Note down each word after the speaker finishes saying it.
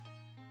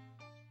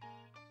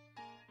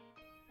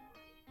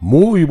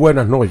Muy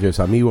buenas noches,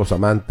 amigos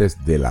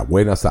amantes de la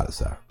buena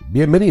salsa.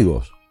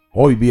 Bienvenidos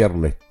hoy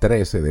viernes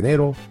 13 de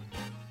enero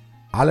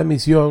a la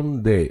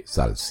emisión de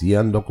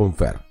Salseando con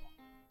Fer.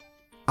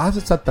 Hace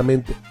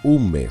exactamente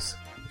un mes,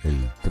 el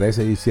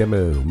 13 de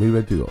diciembre de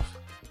 2022,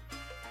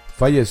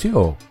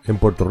 falleció en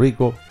Puerto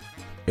Rico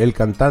el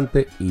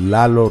cantante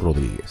Lalo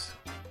Rodriguez.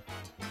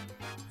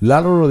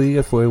 Lalo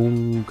Rodriguez fue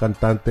un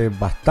cantante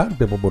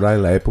bastante popular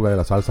en la época de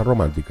la salsa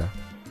romántica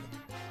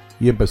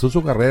y empezó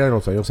su carrera en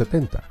los años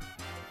 70.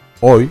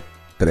 Hoy,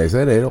 13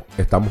 de enero,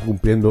 estamos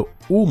cumpliendo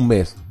un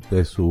mes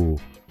de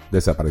su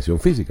desaparición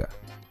física.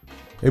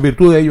 En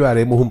virtud de ello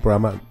haremos un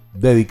programa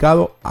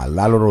dedicado a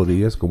Lalo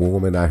Rodriguez como un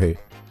homenaje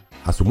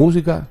a su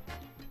música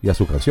y a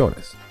sus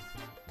canciones.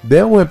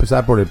 Debemos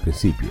empezar por el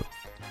principio.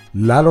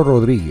 Lalo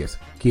Rodriguez,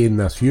 quien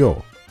nació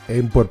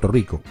en Puerto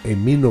Rico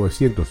en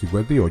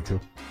 1958,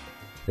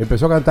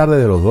 empezó a cantar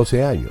desde los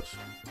 12 años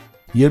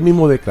y él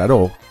mismo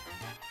declaró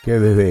que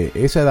desde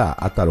esa edad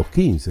hasta los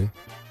 15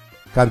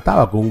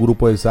 cantaba con un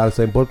grupo de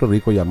salsa en Puerto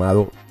Rico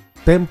llamado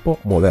Tempo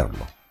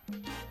Moderno.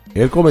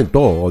 Él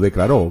comentó o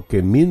declaró que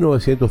en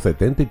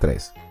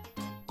 1973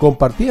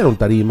 compartieron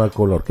tarima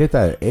con la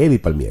orquesta de Eddie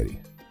Palmieri.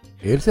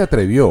 Él se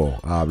atrevió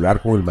a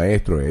hablar con el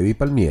maestro Eddie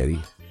Palmieri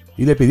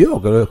y le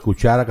pidió que lo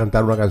escuchara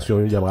cantar una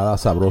canción llamada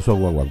Sabroso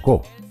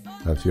Guaguancó,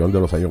 canción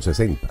de los años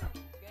 60.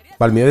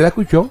 Palmieri la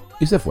escuchó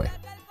y se fue.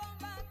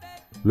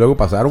 Luego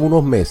pasaron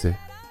unos meses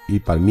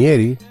y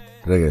Palmieri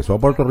regresó a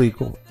Puerto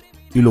Rico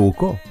y lo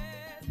buscó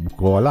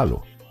a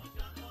Lalo.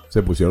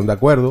 Se pusieron de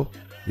acuerdo,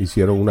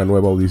 hicieron una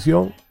nueva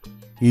audición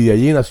y de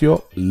allí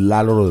nació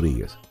Lalo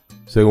Rodriguez.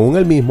 Según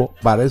él mismo,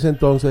 para ese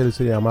entonces él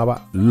se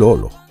llamaba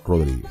Lolo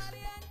Rodríguez.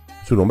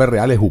 Su nombre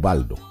real es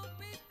Ubaldo,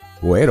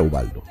 o era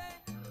Ubaldo.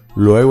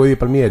 Luego Eddie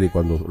Palmieri,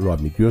 cuando lo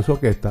admitió en su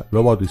orquesta,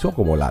 lo bautizó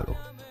como Lalo.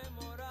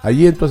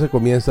 Allí entonces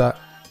comienza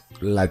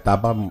la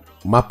etapa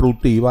más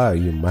productiva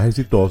y más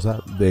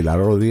exitosa de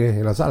Lalo Rodriguez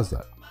en la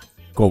salsa,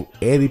 con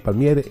Eddie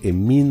Palmieri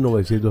en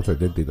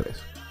 1973.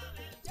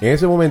 En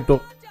ese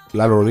momento,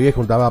 Lalo Rodriguez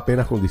contaba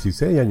apenas con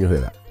 16 años de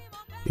edad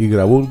y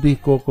grabó un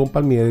disco con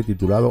Palmieri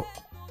titulado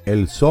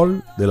El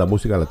Sol de la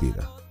Música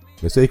Latina.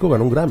 Ese disco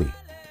ganó un Grammy.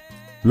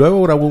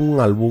 Luego grabó un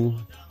álbum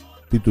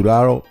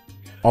titulado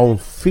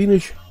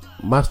Unfinished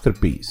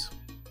Masterpiece,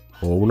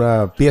 o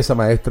una pieza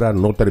maestra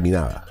no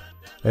terminada,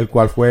 el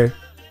cual fue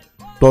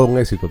todo un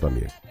éxito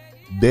también.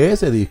 De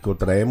ese disco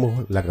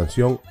traemos la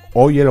canción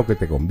Oye lo que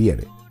te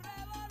conviene,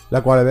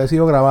 la cual había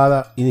sido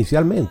grabada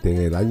inicialmente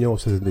en el año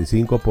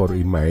 65 por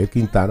Ismael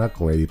Quintana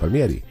con Eddie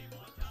Palmieri.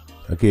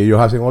 Aquí ellos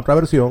hacen otra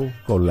versión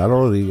con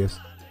Lalo Rodriguez,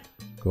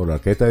 con la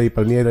orquesta de Eddie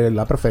Palmieri,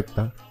 La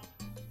Perfecta,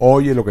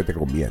 Oye lo que te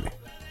conviene,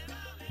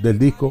 del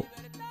disco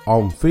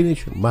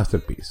Unfinished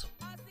Masterpiece,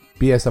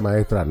 pieza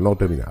maestra no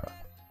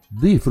terminada.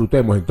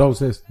 Disfrutemos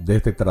entonces de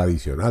este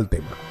tradicional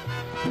tema.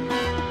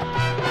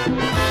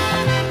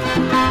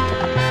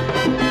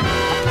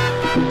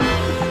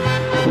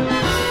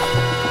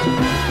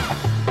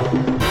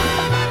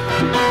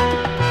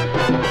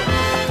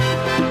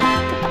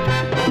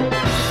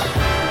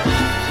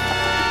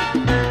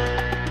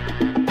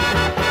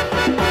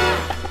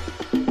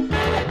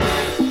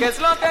 ¿Qué es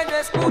lo que yo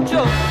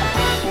escucho?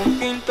 Un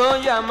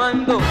quinto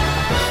llamando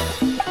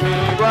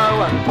mi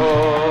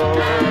guaguancó.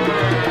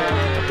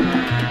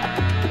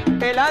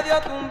 El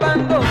adiós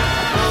tumbando,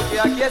 lo que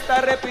aquí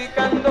está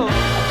repicando.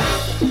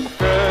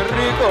 ¡Qué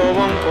rico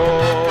bonco!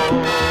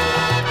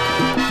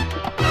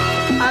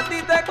 A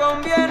ti te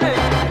conviene,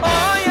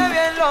 oye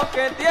bien lo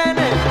que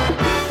tiene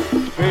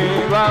mi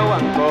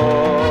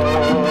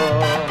guaguancó.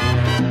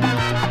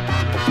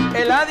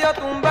 El adiós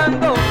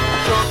tumbando,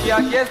 lo que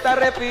aquí está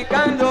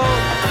repicando.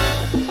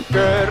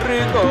 ¡Qué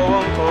rico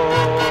bonco!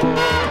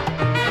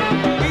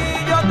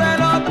 Y yo te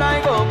lo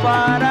traigo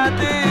para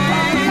ti.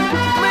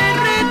 Mi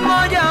ritmo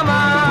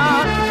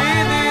llama y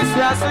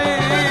dice así.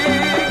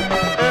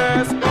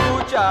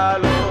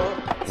 Escúchalo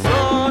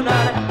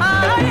sonar.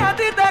 Ay, a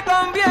ti te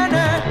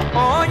conviene.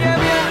 Oye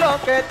bien lo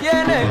que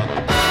tiene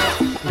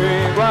mi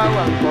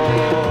guaguancó.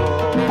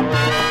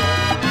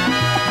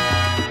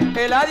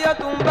 El adiós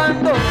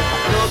tumbando,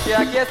 lo que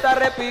aquí está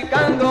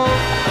repicando.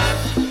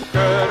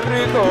 ¡Qué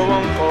rico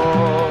bonco!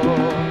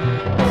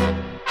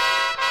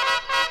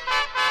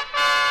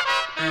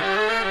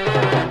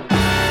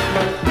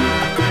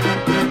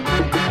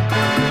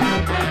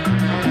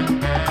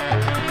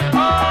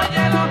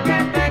 Oye lo que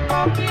te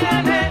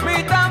conviene,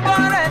 mi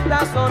tambor está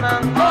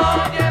sonando.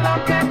 Oye lo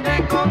que te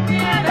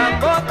conviene,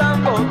 tambo,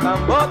 tambo,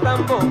 tambo,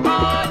 tambo.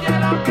 Oye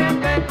lo que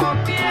te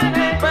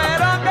conviene,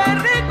 pero qué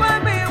rico es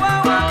mi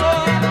guaguancó.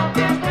 Oye lo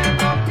que te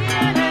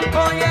conviene,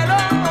 óyelo,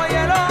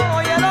 óyelo,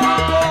 óyelo.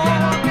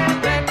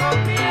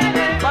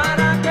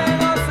 Para que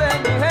no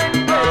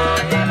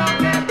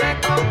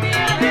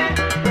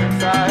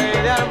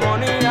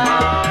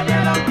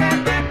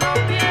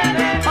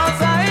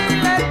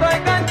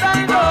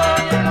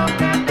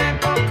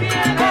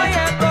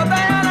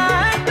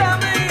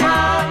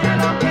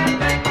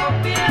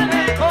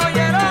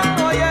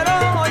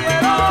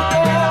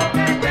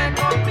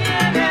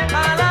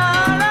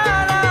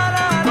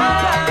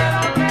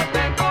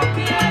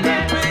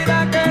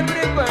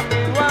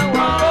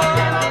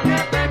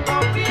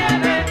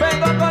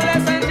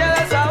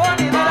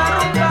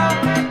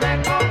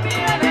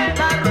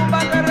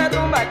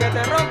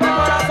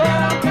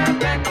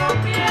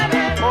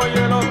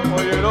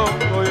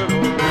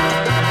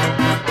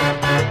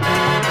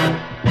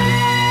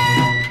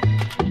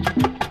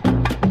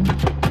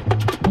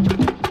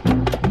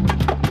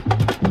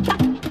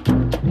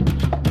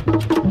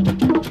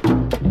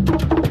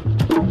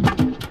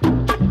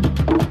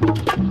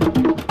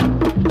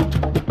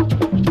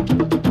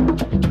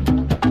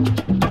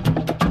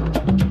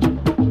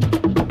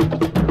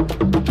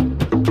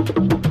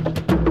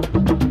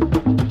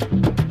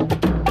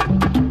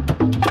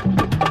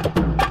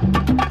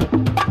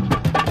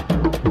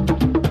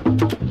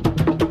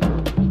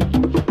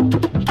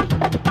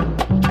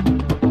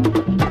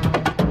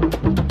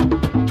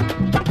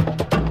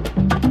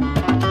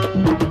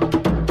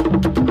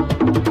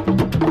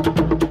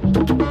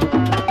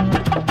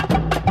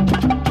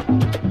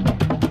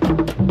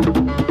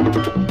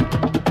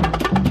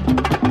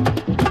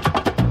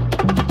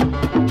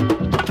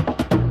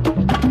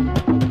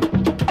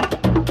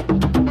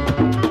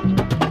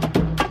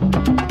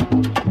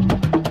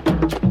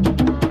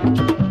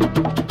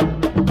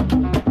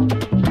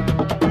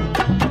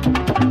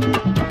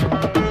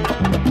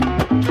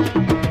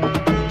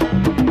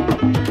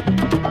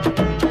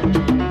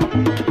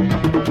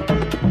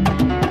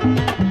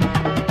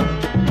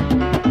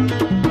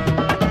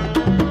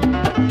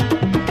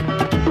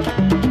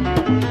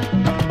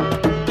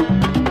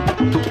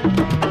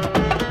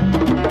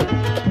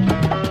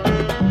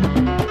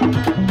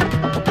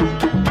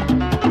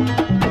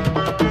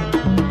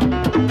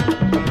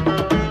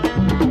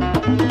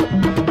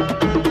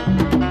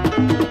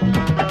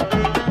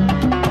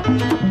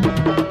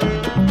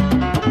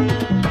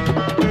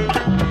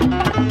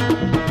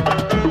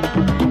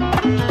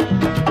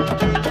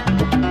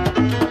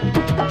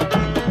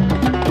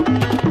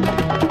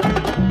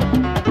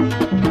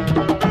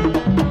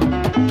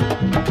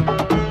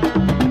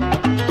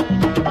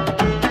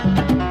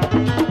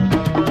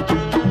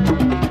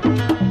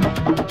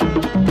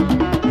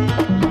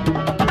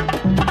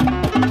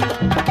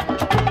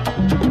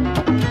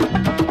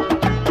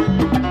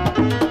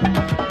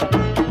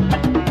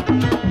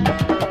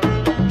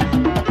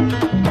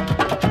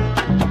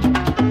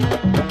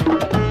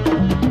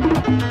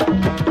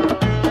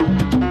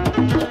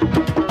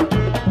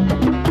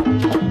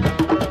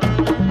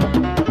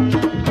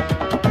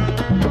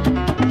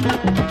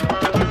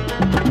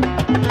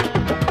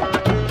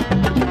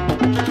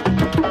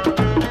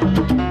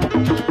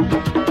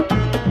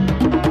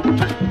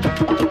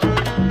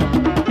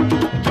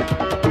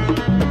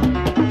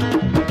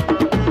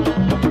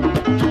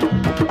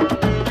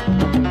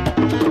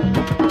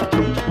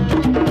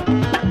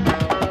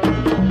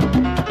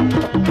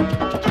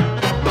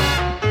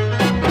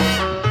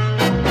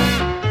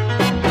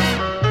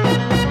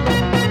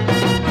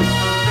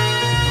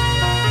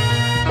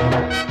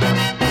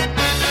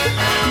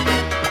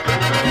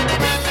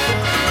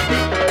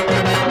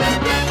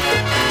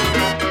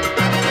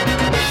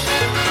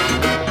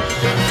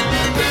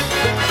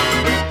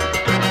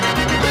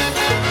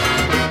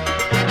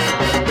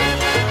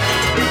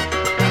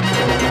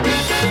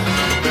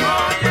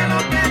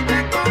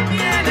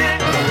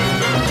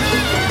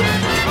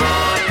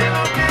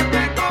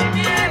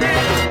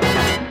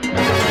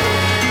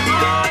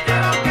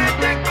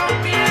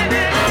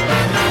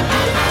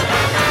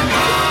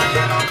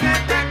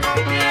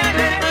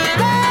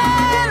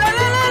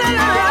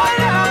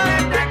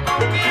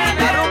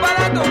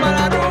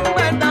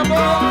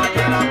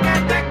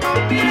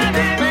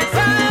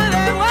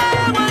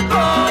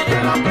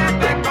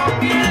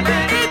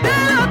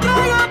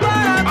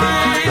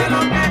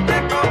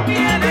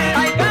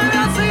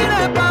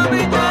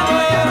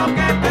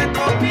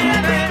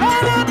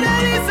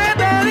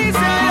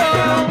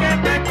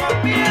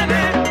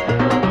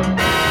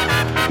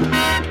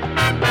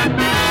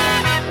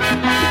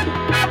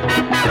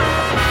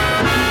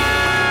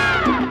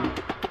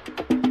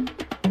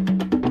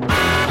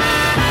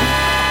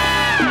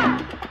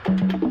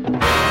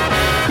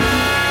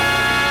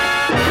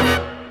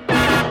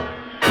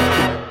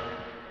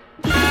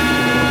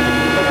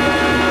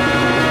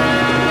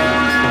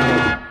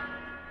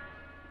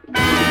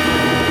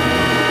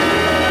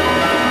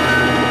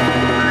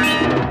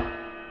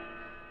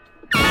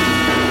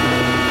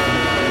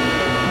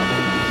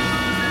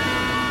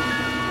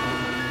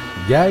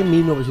Ya en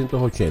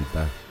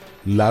 1980,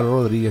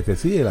 Lalo Rodriguez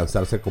decide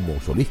lanzarse como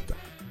solista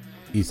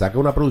y saca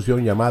una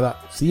producción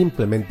llamada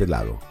Simplemente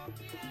Lalo,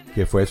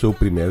 que fue su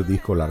primer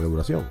disco larga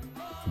duración.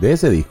 De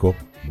ese disco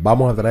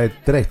vamos a traer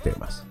 3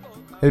 temas.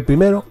 El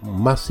primero,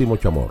 Máximo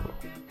Chamorro,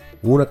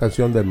 una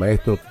canción del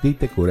maestro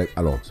Tite Curet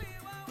Alonso.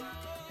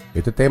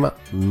 Este tema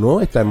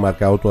no está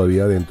enmarcado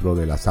todavía dentro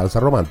de la salsa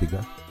romántica,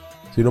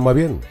 sino más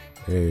bien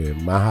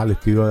más al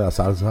estilo de la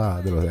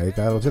salsa de la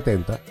década de los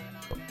 70,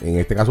 en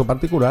este caso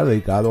particular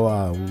dedicado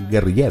a un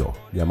guerrillero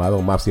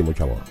llamado Máximo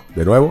Chamorro.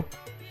 De nuevo,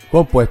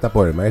 compuesta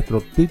por el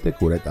maestro Tite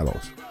Curet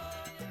Alonso.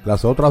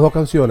 Las otras 2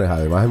 canciones,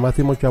 además de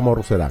Máximo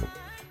Chamorro, serán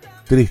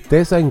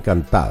Tristeza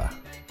Encantada,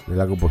 de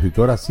la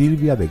compositora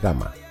Silvia de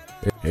Gama.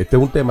 Este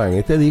es un tema en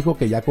este disco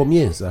que ya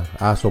comienza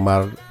a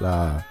asomar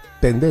la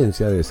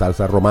tendencia de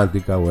salsa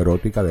romántica o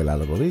erótica de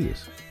Lalo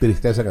Rodriguez.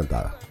 Tristeza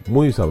Encantada,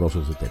 muy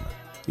sabroso ese tema.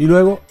 Y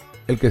luego,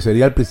 el que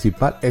sería el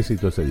principal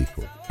éxito de ese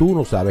disco, Tú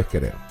no sabes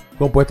querer,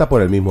 compuesta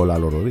por el mismo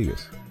Lalo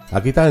Rodriguez.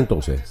 Aquí están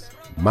entonces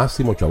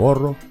Máximo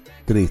Chamorro,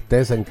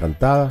 Tristeza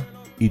Encantada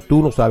y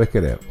Tú no sabes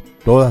querer,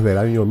 todas del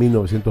año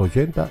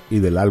 1980 y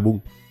del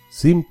álbum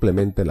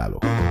Simplemente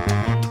Lalo.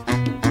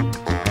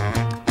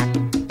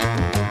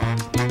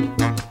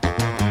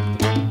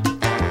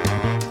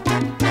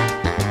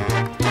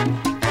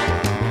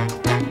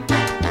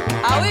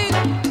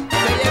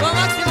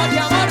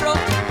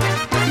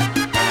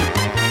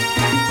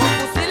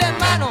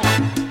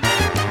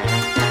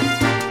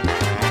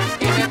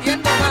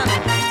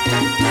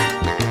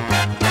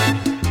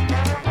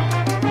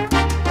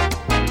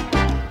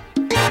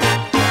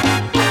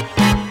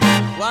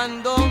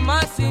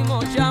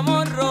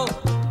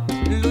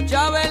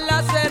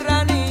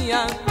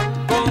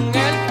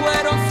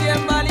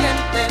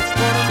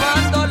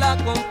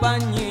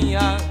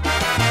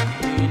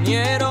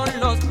 Vinieron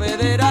los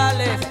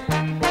federales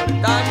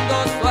portando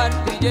su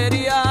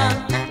artillería.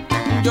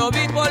 Yo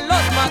vi por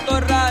los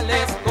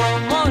matorrales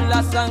como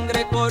la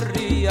sangre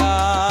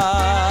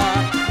corría.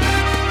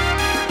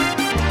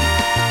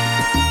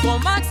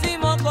 Con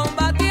Máximo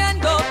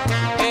combatiendo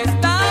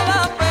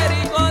estaba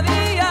Perico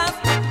Díaz,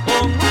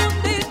 con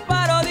un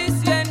disparo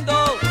diciendo: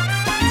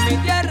 mi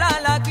tierra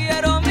la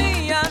quiero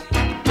mía.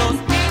 Los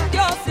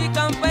indios y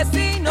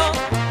campesinos,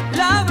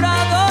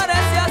 labradores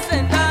y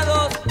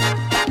hacendados,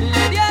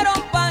 le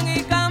dieron pan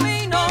y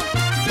camino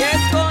y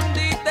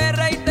escondite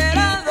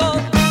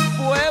reiterado.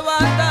 Fue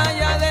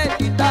batalla de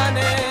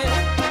titanes,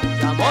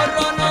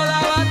 Chamorro no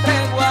daba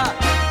tregua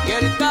y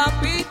el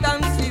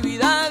capitán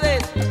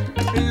Cividades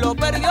lo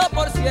perdió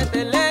por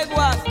 7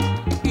 leguas.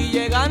 Y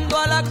llegando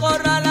a la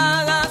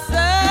corralada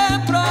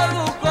se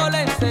produjo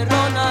la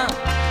encerrona.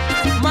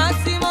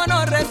 Máximo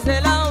no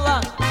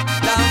recelaba,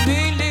 la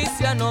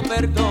milicia no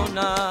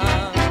perdona.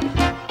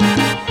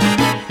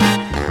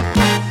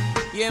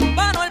 Y en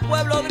vano el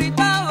pueblo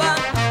gritaba,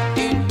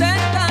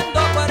 intentando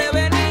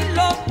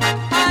prevenirlo: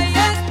 ahí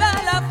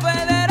está la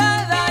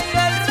federada y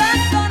el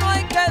resto no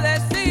hay que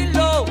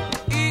decirlo.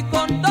 Y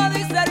con todo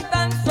y ser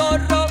tan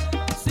zorro,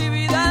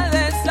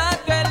 Cividades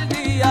aquel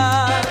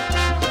día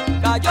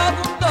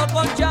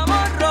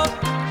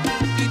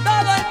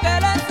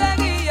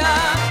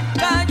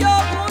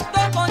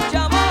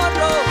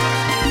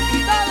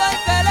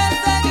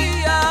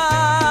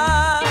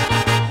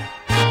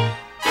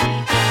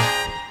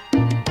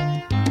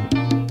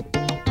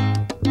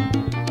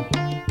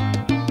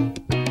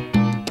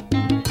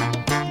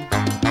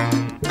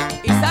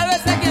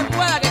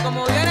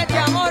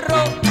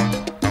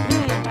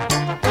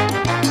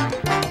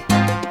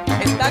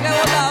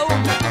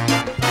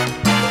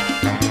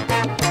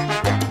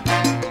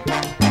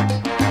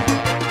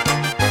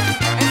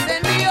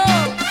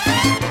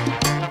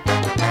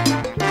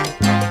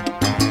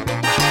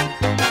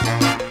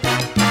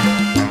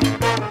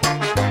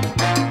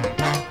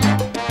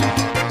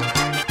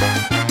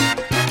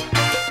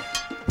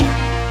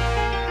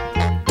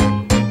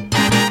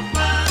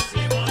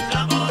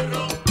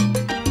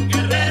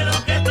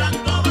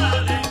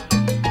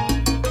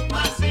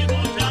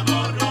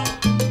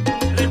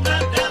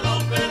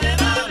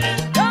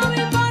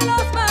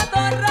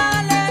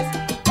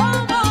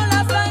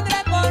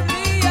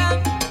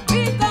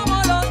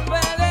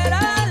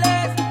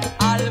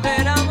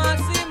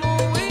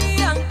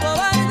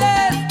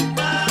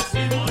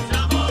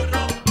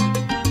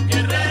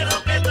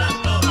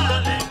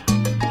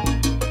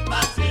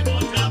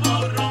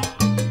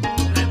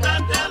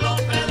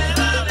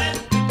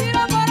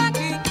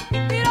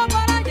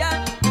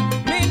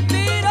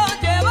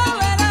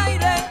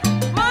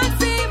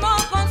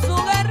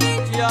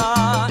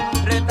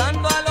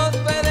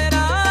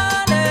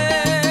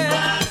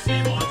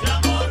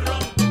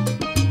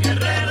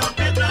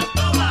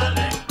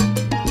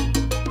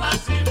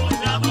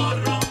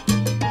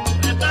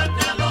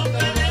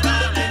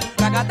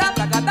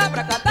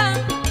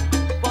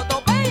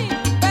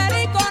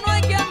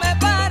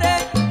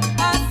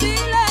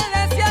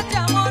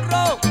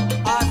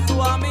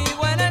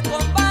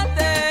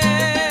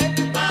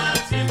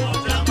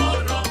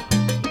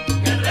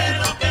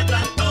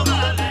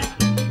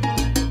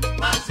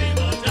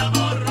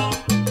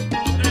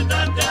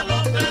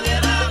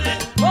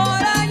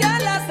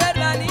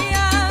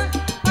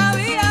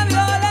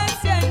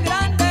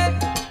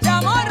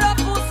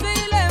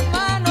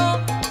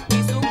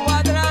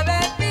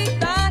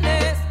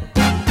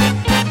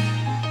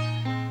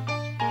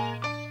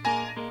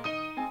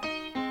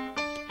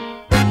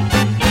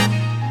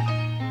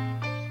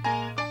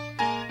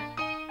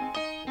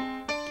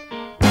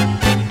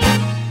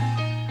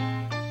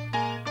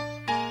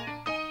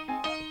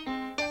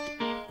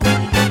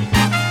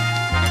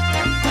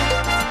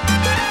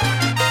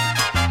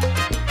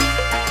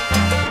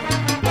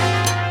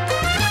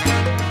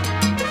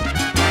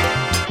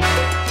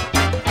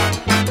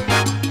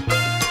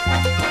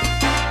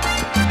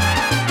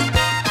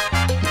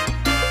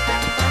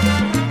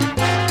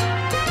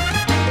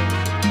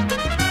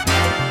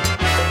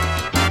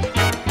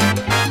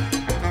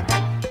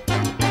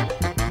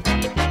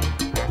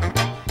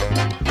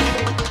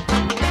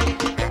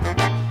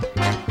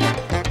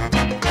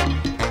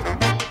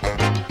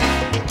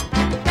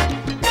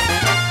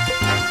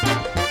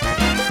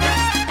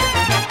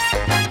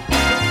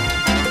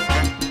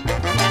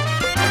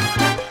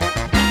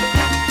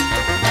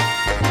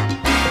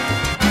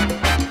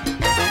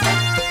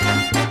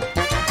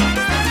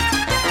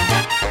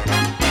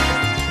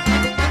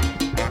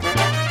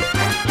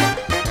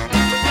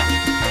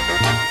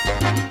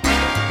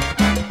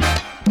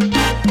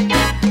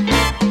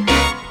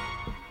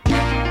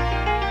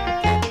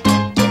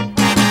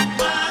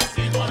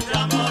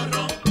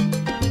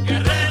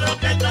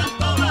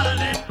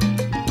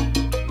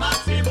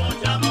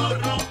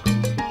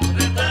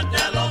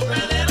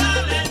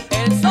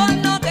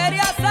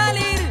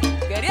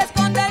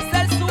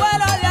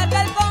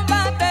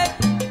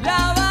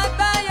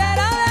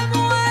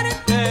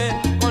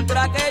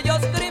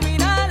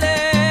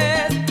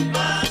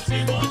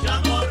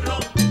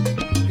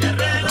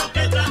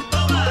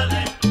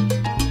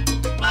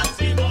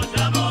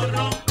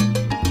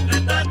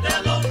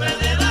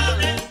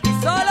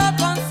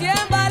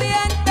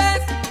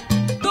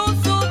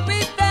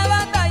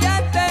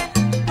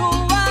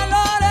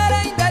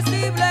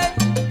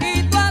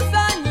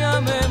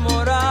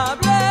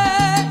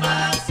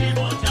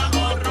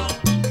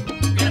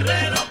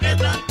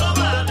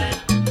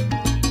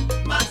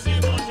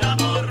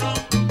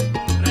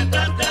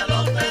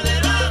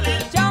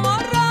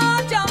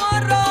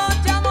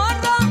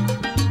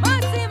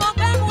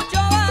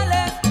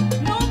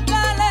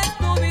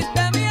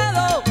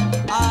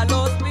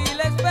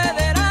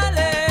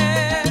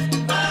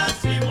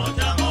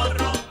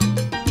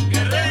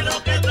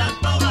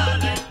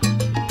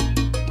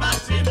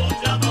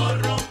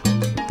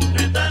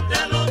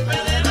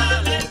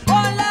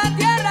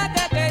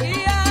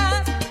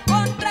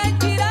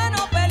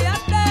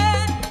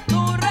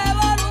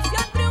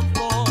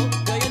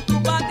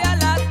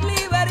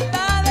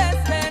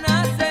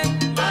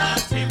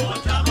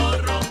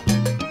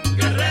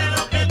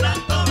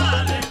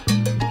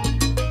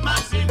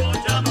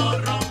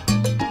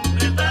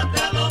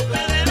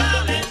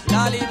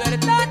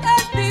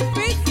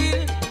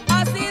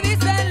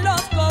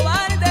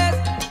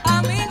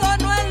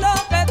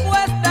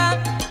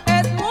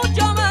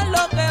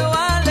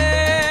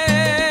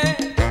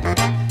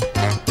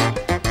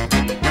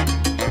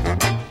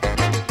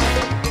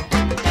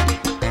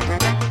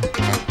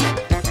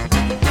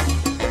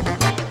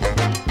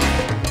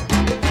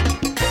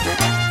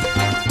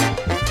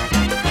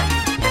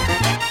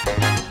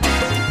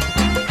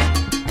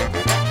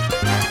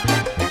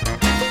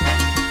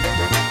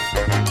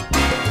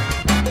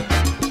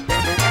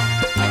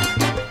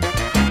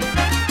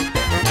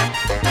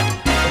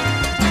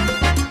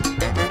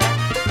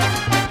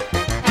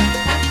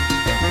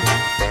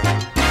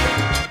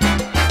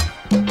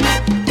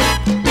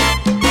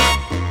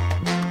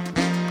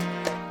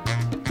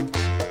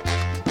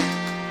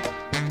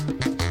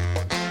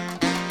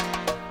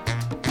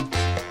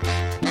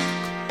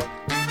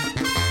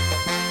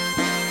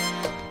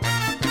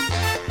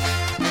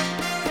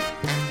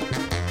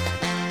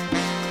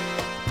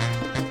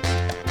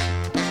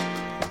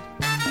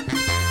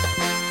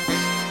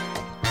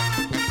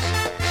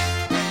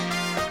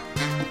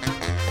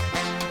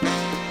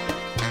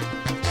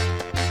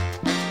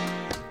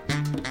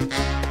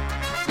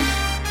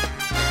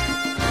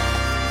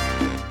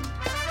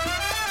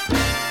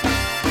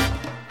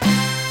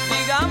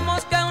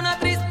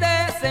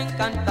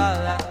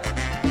encantada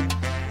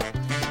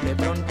de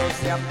pronto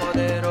se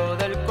apoderó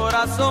del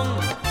corazón.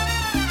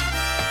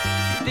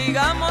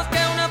 Digamos que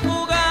una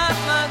fugaz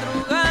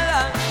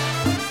madrugada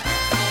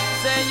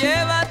se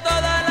lleva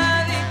toda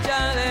la dicha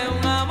de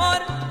un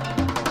amor.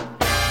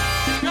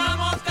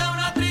 Digamos que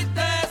una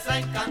tristeza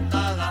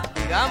encantada,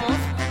 Digamos,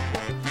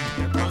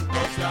 de pronto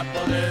se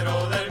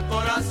apoderó del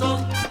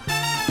corazón.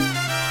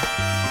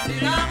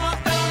 Digamos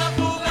que una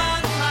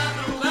fugaz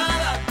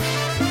madrugada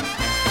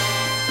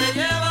se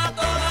lleva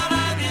toda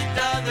la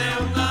dicha de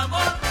un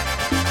amor.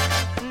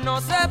 no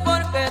sé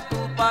por qué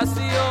tu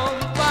pasión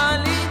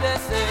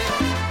palidece,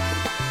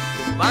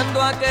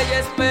 tumbando aquella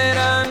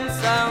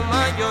esperanza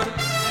mayor.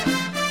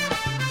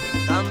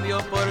 En cambio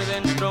por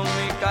dentro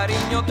mi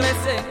cariño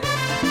crece,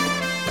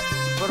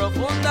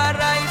 profunda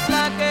raíz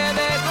la que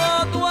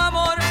dejó tu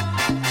amor,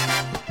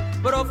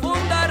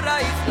 profunda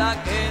raíz la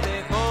que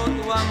dejó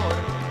tu amor.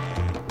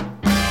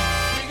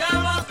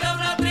 Digamos que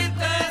una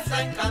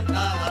tristeza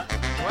encantada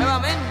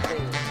Nuevamente,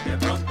 de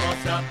pronto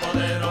se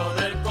apoderó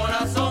del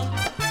corazón.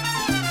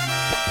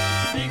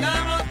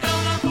 Digamos que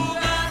una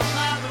fugaz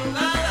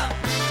madrugada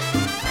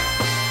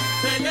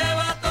se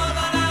lleva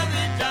toda la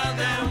dicha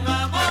de un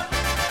amor.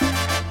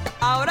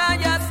 ahora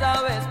ya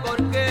sabes por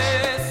qué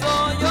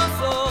soy yo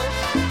soy,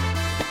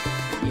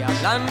 y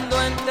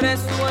hablando entre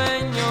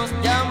sueños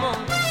llamo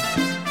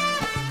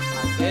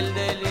aquel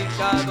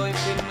delicado y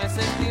firme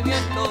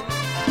sentimiento,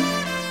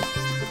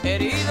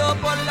 herido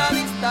por la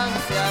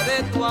distancia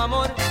de tu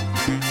amor,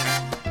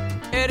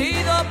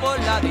 herido por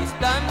la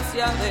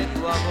distancia de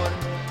tu amor.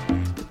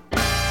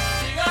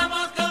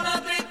 Digamos que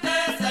una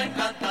tristeza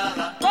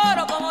encantada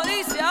Coro como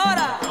dice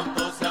ahora,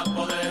 pronto se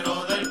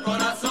apoderó del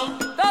corazón.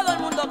 todo el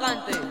mundo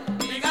cante.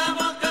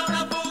 Digamos que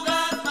una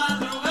fugaz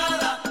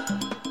madrugada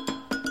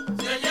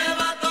se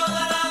lleva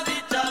toda la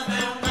dicha de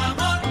un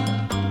amor.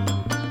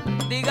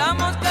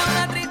 Digamos que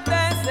una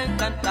tristeza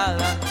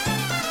encantada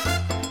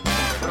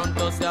de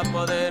pronto se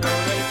apoderó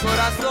del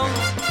corazón.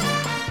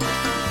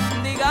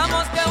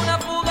 Digamos que una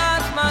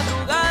fugaz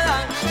madrugada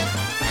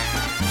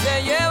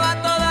se lleva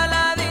toda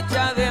la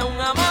dicha de un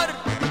amor.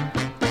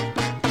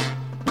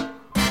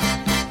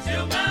 Si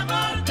un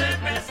amor te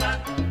pesa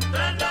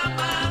tras la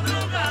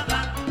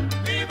madrugada,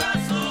 viva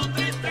su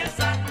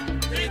tristeza,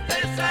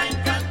 tristeza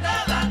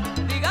encantada.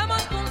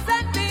 Digamos que un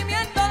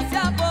sentimiento se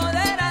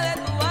apodera de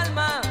tu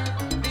alma.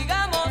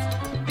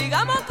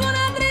 Digamos que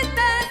una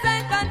tristeza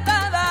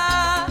encantada.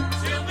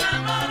 Si un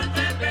amor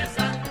te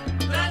pesa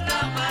tras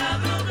la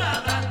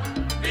madrugada,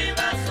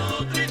 viva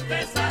su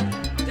tristeza,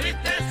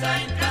 tristeza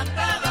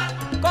encantada.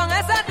 Con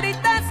esa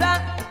tristeza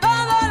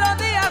todos los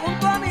días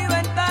junto a mi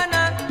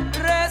ventana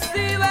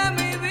recibe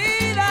mi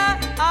vida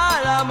a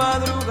la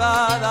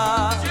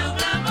madrugada. Si un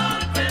amor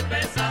te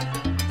pesa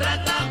tras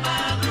la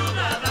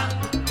madrugada,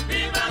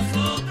 viva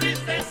su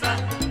tristeza,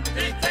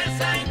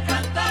 tristeza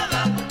encantada.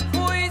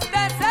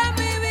 Fuiste en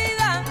mi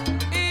vida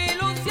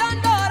ilusión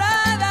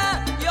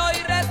dorada y hoy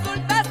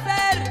resulta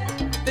ser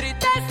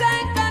tristeza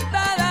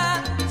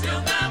encantada. Si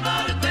un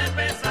amor te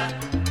pesa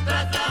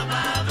tras la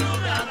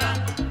madrugada,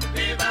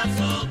 viva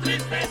su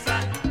tristeza,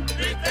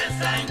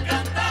 tristeza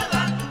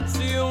encantada.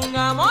 Si un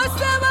amor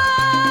se va,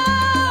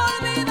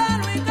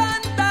 olvídalo y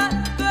canta,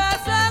 que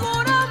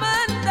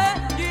seguramente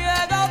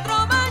llega otro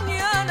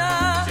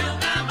mañana. Si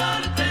un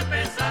amor te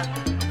pesa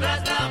tras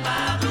la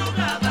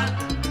madrugada,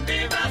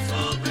 viva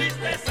su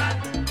tristeza,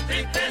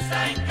 tristeza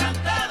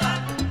encantada.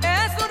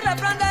 Es un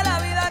refrán de la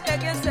vida que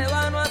quien se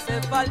va no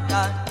hace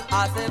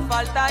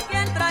falta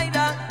quien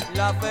traerá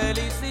la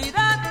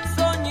felicidad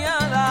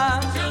soñada.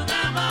 Si un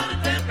amor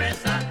te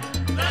pesa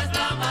tras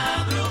la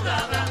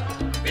madrugada,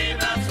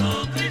 viva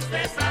su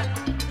tristeza,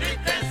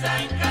 tristeza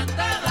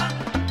encantada.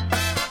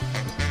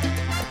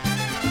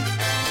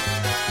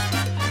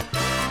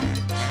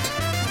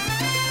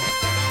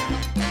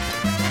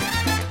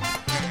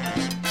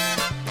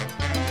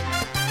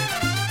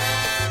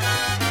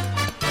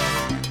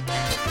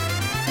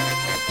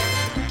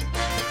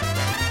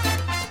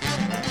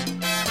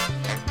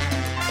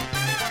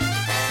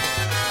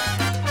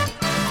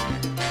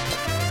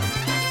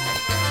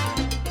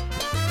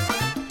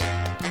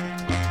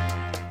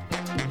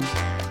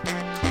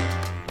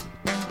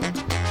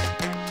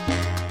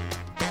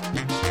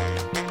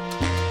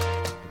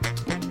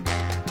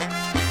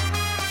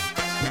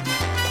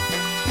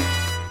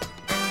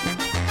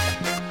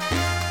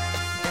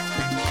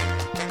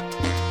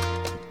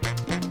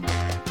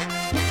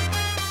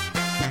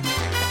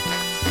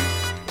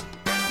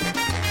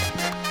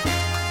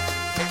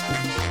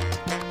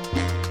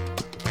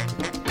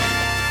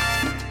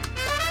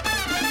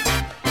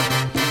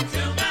 Si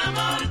un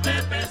amor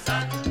te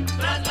pesa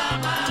tras la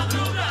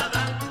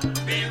madrugada,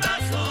 viva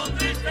su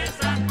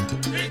tristeza,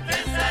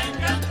 tristeza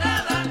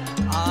encantada.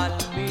 Al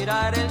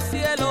mirar el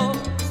cielo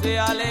se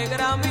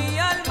alegra mi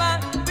alma,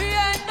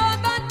 viendo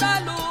tanta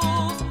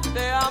luz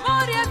de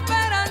amor y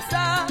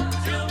esperanza.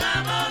 Si un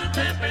amor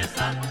te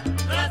pesa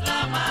tras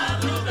la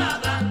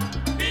madrugada,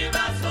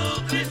 viva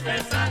su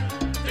tristeza,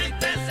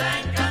 tristeza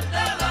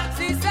encantada.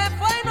 Si se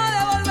fue y no ha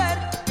de volver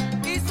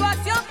y su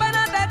acción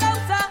pena te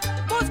causa,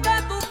 busca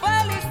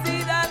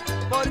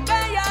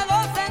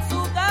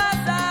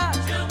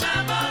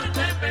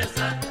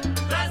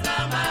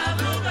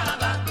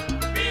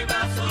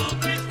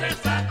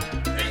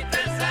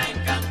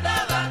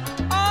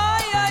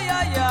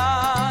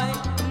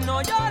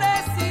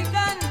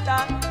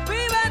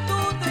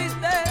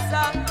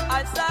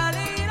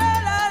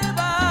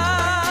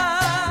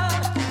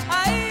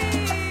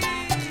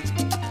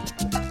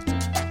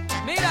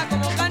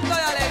como canto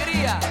de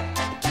alegría.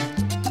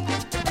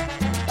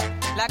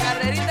 La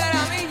carrerita de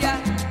la milla.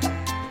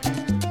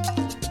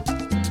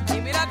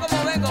 Y mira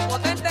cómo vengo,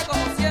 potente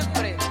como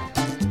siempre.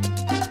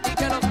 Y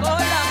que nos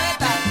coge la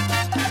meta.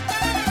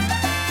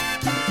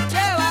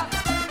 Lleva.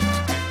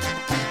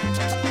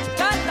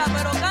 Canta,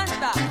 pero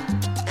canta.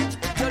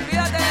 Y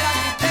olvídate de la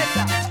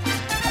tristeza.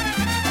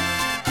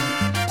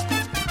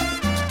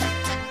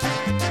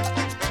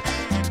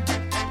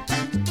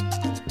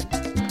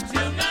 Si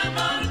un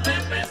amor te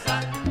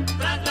pesa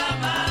tras la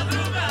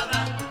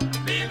madrugada,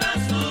 viva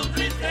su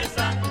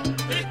tristeza,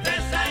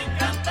 tristeza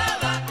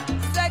encantada.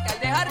 Sé que al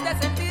dejar de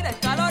sentir el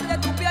calor de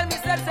tu piel mi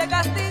ser se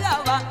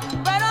castigaba,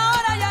 pero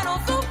ahora ya no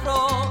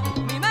sufro,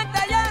 mi mente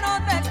ya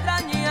no te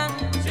extraña.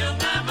 Si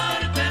un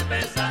amor te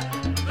pesa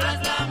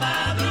tras la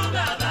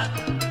madrugada,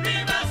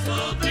 viva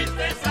su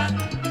tristeza,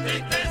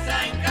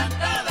 tristeza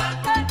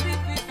encantada. Es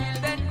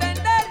difícil de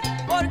entender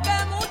porque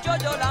mucho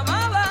yo la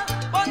amaba,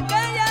 porque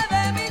ella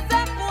de mí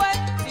se fue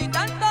y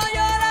tanto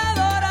yo la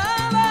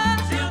adoraba.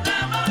 Si un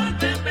amor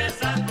te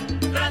pesa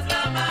tras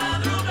la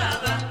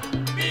madrugada,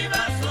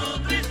 viva su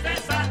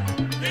tristeza,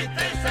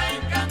 tristeza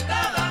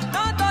encantada.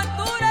 No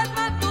tortures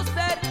más tu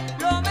ser,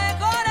 lo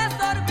mejor es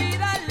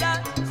olvidarla.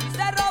 Si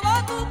se robó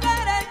tu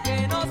querer,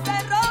 que no se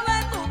robe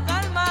tu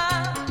calma.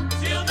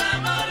 Si un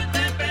amor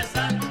te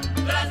pesa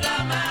tras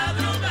la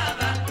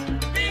madrugada,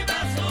 viva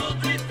su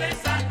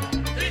tristeza,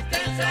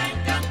 tristeza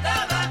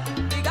encantada.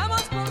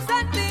 Digamos que un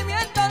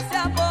sentimiento se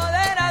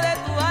apodera de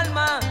tu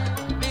alma.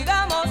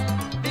 Digamos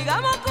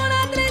que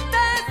una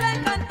tristeza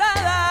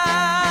encantada.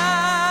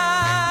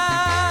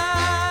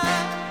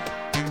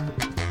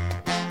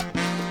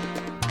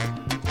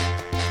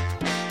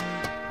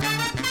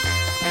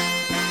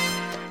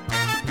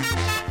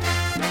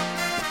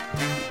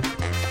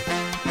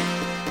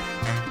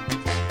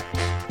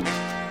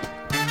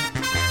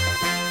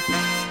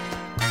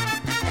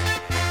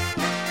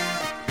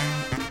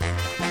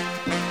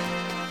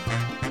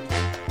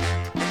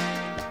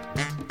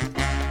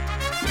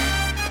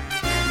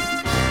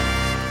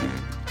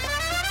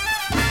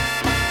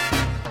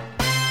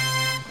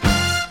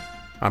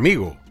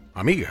 Amigo,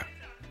 amiga,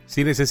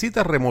 si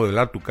necesitas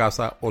remodelar tu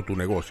casa o tu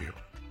negocio,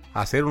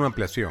 hacer una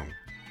ampliación,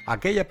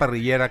 aquella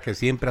parrillera que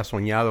siempre has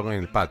soñado en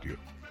el patio,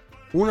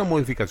 una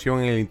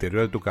modificación en el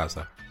interior de tu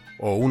casa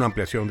o una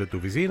ampliación de tu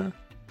oficina,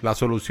 la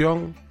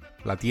solución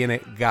la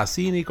tiene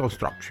Gassini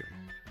Construction.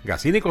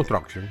 Gassini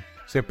Construction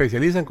se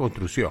especializa en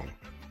construcción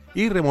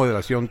y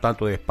remodelación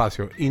tanto de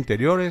espacios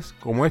interiores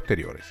como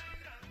exteriores.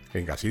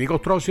 En Gassini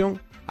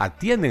Construction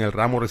atienden el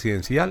ramo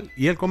residencial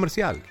y el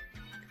comercial.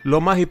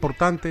 Lo más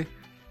importante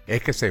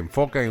es que se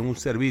enfocan en un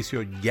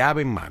servicio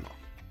llave en mano,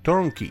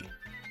 turnkey.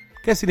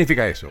 ¿Qué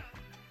significa eso?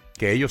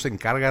 Que ellos se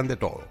encargan de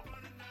todo.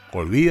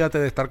 Olvídate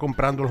de estar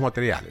comprando los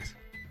materiales,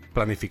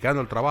 planificando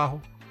el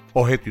trabajo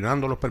o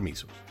gestionando los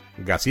permisos.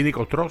 Gassini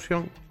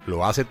Construction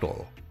lo hace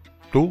todo.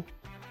 Tú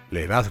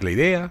le das la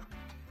idea,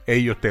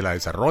 ellos te la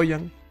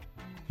desarrollan,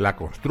 la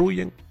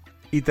construyen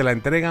y te la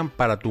entregan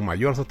para tu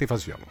mayor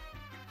satisfacción.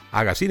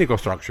 A Gassini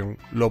Construction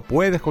lo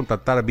puedes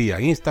contactar vía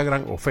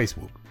Instagram o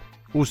Facebook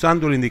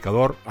usando el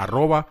indicador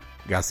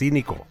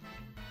 @GassiniCo,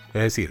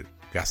 es decir,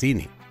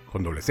 Gassini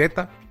con doble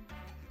Z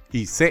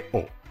y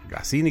CO,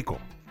 GassiniCo.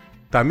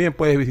 También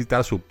puedes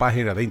visitar su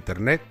página de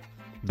internet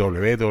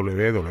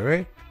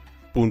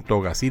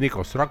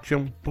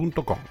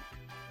www.gassiniconstruction.com.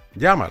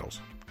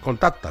 Llámalos,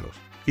 contáctalos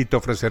y te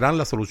ofrecerán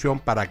la solución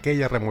para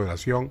aquella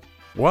remodelación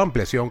o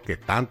ampliación que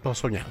tanto has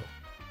soñado.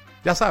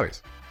 Ya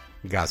sabes,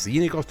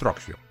 Gassini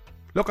Construction,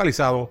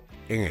 localizado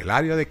en el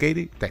área de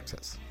Katy,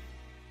 Texas.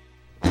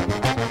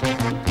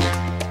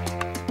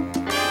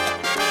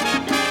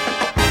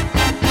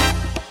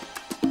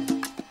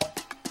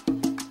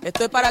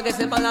 Esto es para que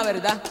sepan la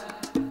verdad.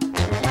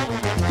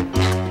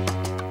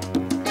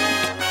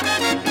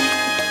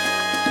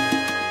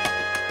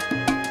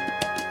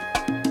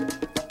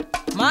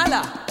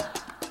 Mala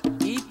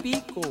y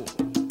pico.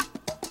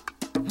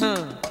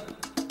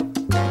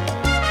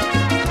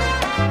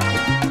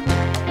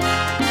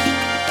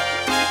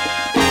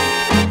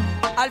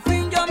 Al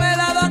fin yo me he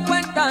dado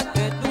cuenta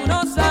que tú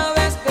no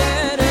sabes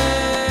querer,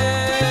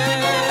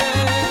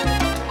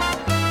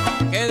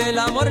 que del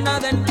amor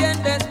nada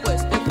entiendes,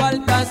 pues te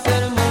falta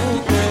ser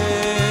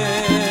mujer.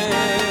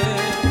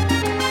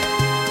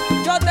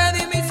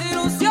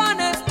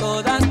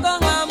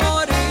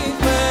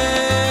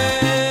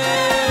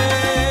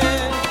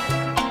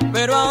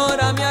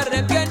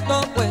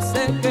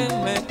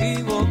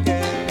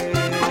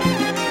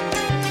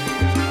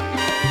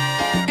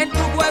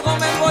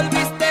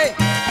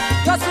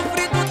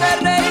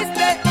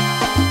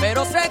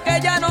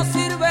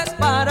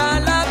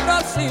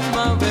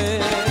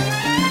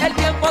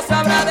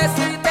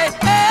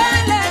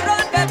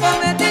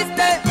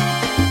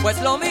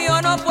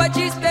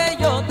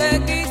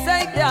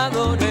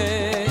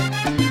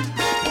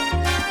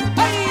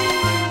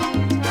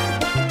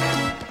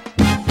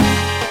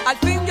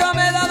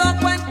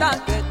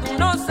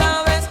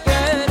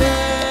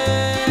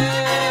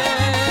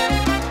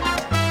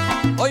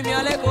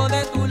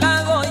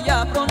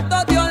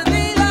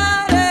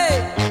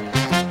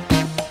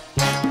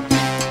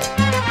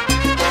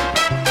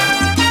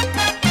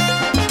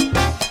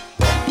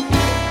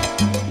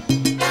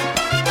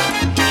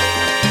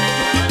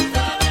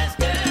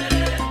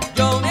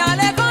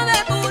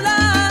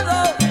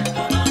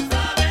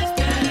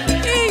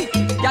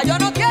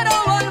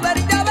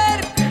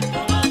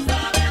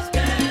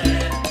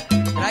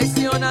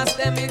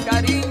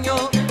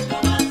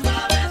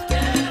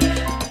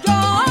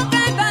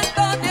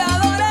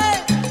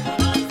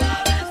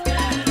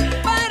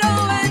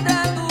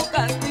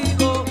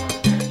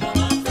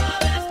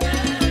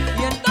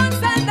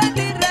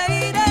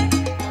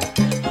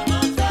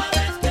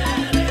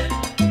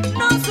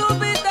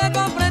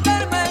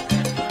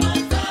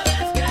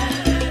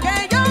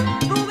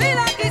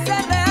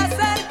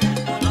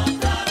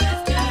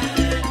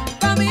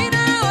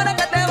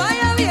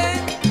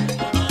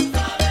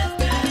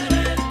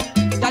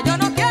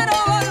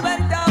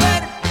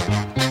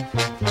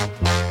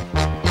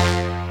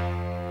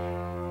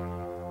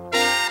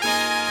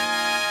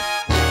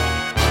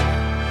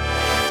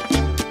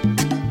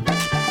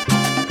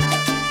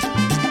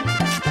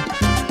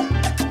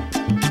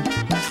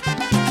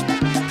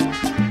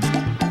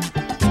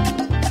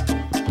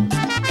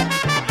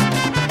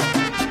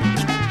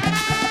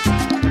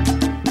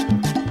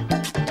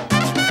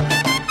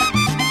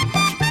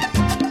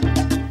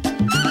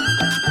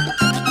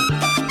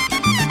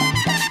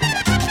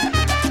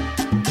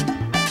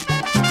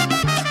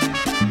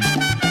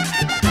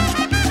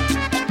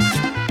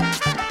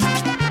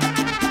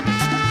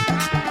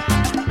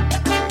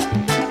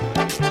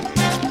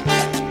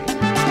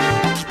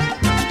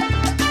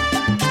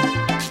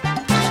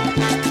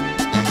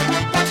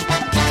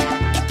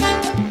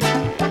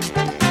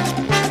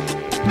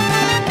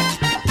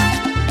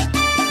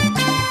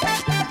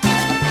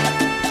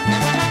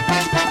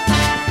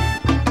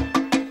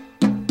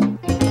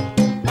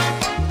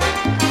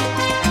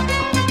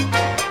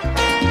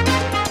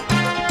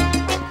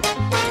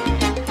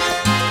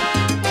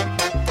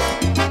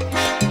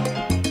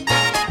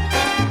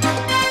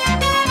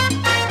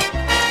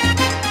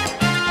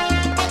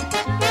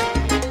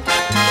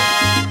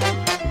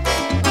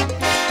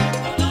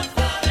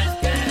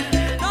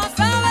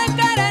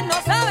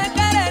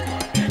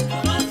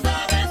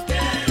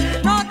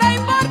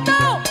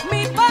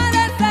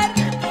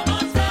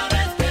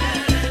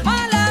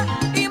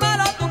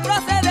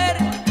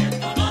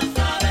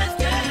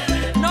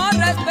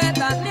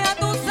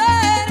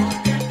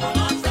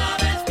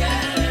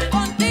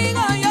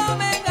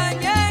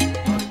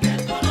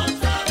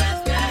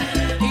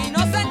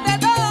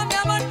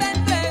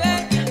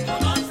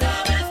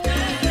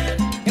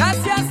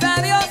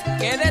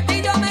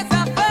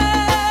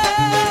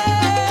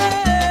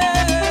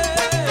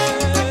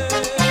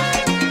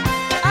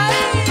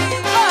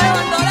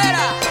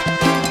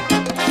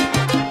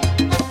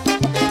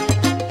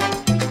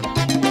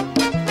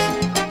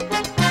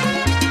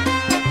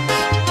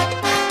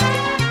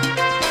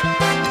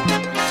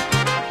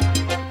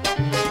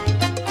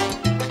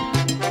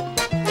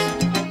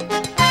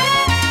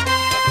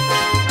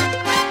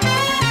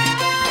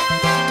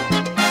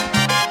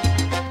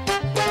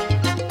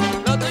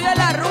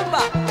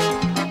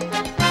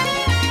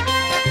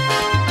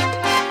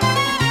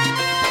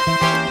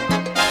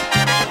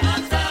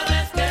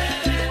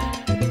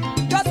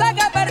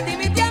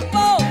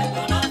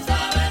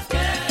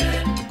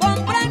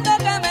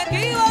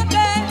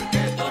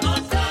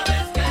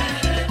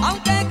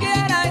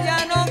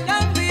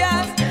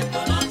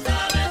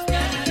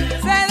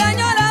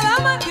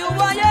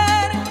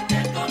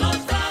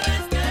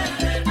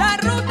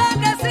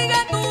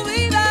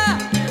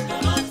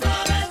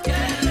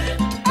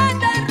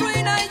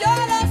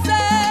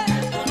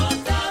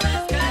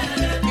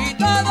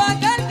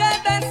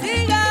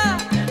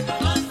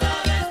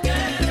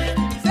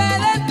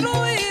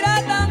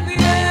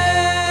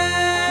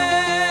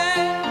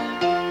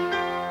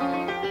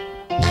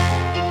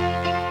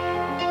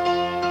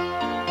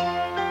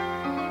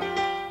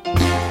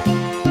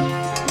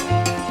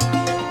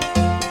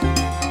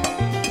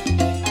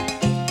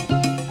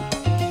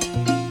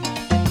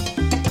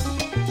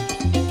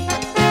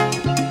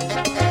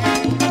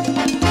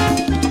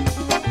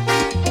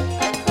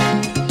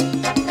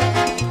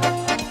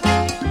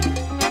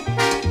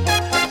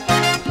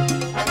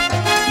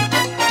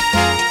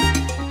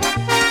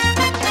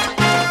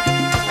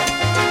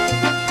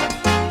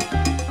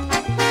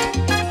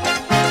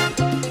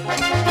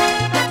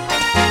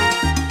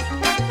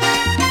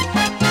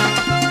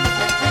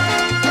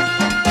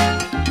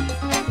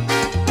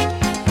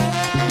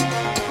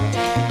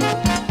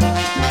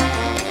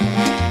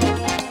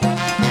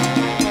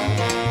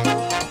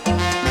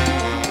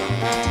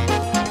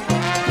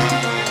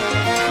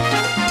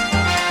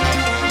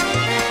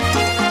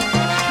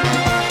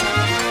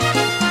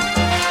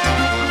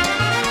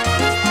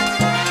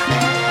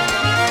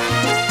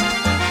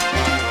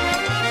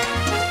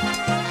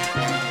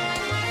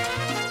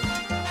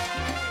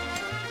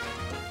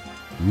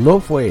 No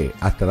fue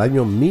hasta el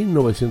año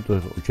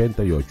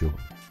 1988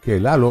 que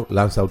Lalo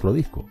lanza otro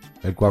disco,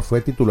 el cual fue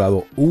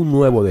titulado Un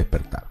Nuevo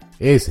Despertar.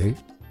 Ese,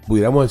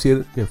 pudiéramos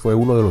decir que fue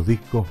uno de los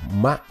discos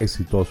más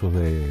exitosos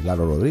de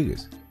Lalo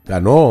Rodriguez.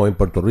 Ganó en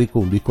Puerto Rico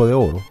un disco de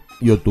oro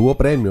y obtuvo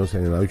premios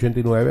en el año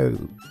 89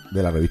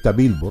 de la revista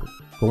Billboard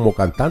como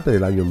cantante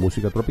del año en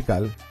música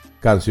tropical,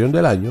 canción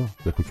del año,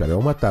 que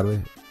escucharemos más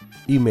tarde,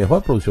 y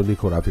mejor producción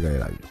discográfica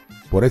del año.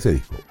 Por ese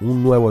disco,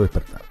 Un Nuevo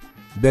Despertar.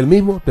 Del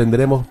mismo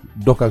tendremos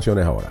dos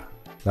canciones ahora.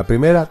 La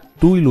primera,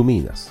 Tú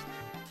Iluminas,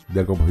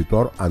 del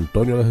compositor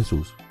Antonio de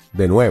Jesús,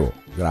 de nuevo,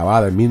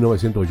 grabada en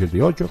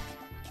 1988,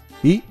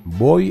 y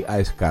Voy a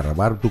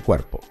escarbar tu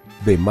cuerpo,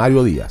 de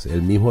Mario Díaz,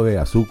 el mismo de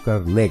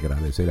Azúcar Negra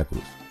de Celia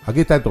Cruz.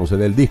 Aquí está entonces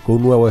del disco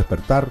Un Nuevo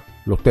Despertar,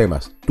 los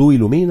temas Tú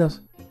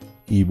Iluminas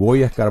y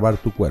Voy a escarbar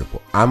tu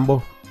cuerpo,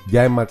 ambos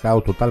ya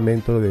enmarcados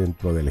totalmente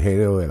dentro del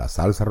género de la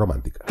salsa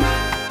romántica.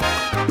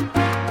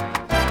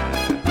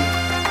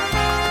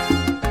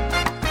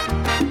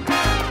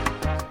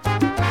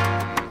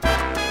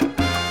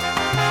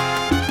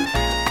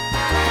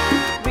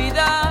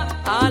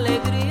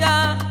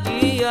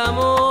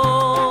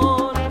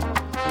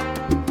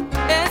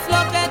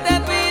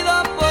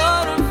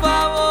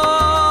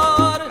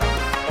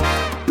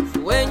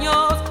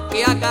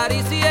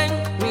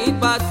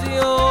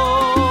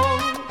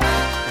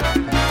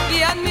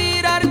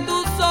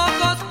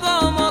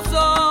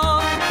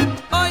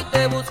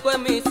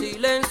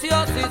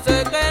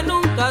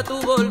 Tú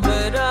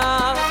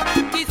volverás,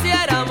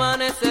 quisiera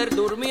amanecer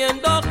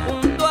durmiendo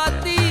junto a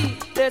ti,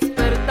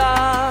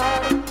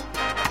 despertar.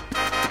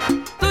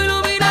 Tú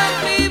iluminas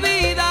mi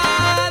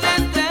vida de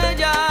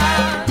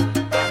estrellas,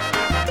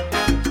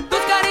 tus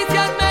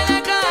caricias me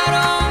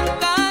dejaron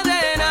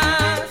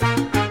cadenas.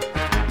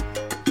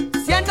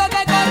 Siento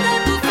que corre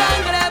tu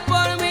sangre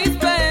por mis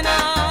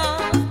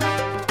venas,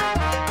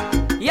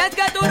 y es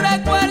que tu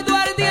recuerdo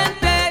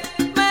ardiente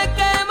me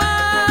quema.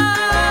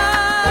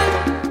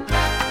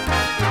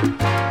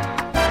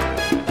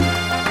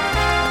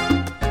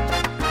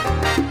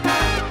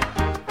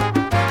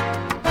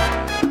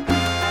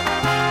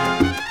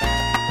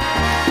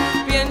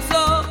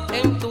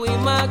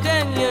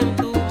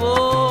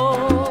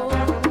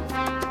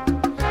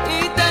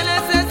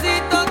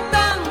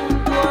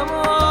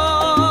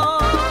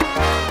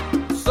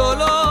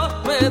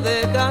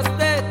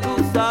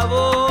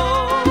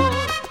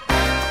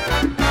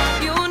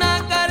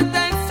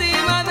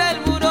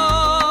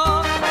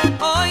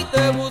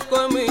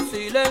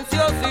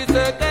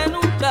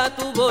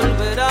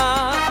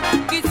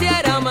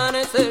 Quisiera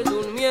amanecer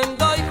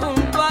durmiendo y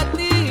junto a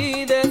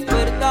ti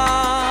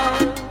despertar.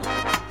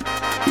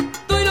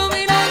 Tú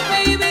iluminas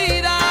mi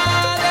vida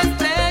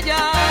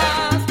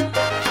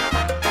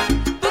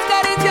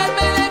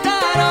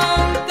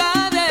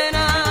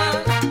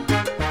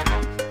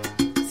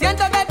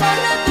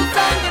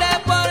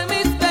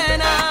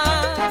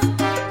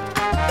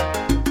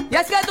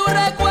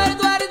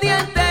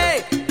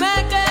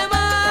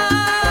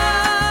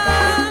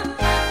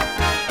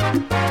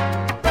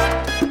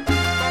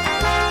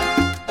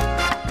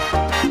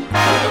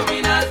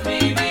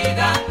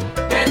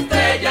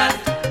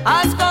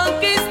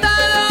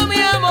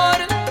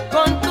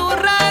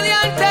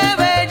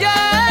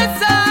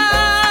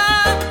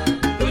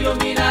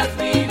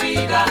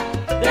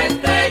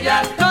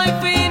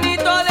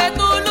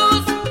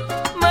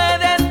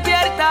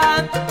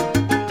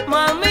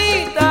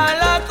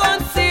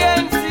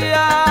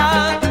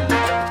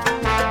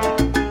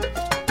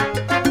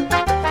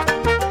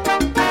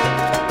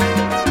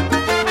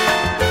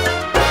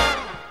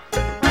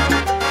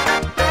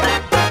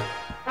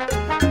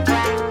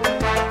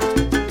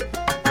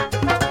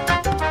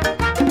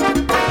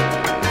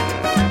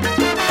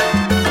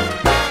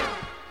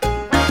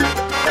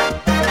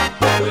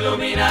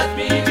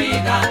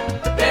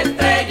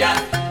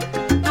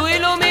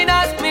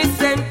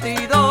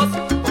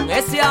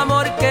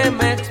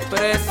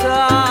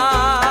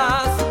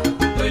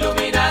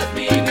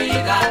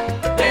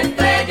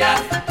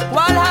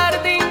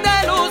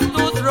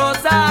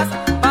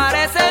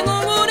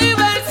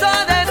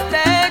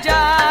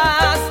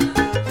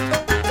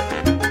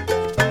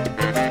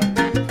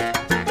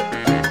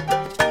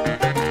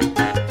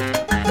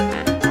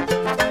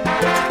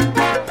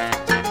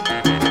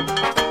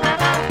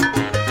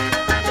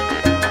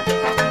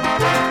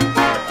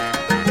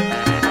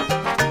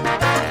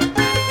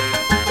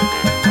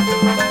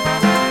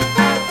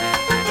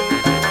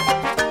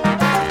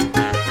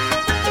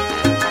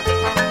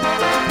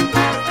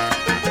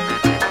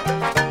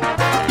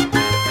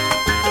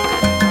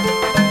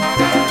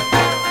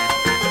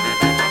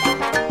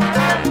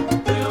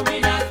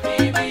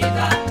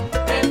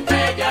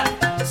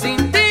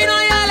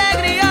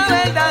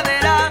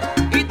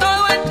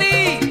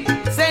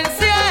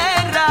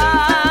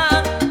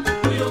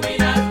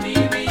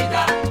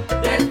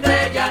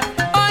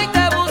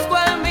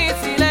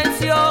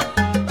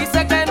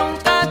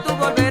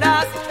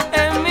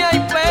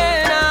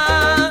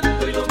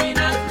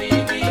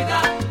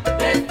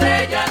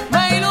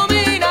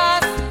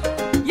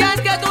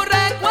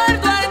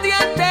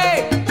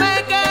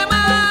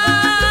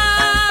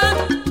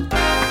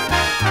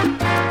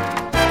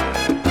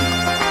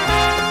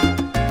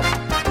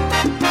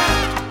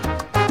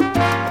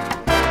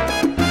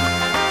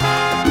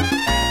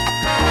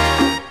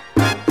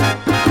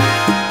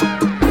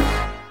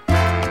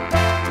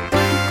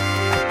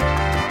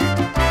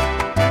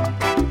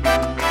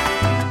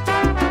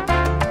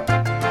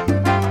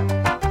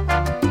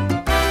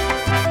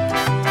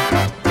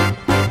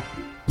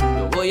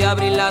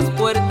abrir las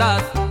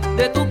puertas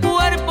de tu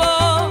cuerpo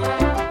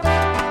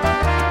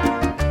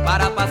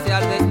para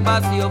pasear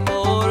despacio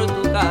por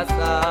tu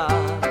casa,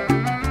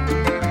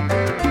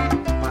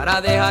 para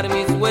dejar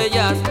mis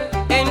huellas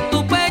en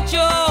tu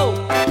pecho,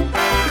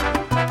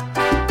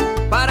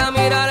 para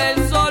mirar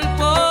el sol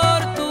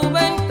por tu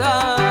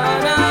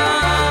ventana.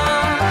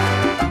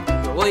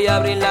 Yo voy a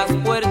abrir las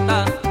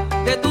puertas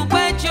de tu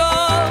pecho,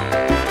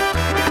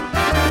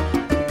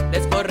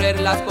 descorrer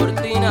las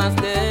cortinas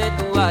de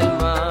tu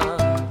alma,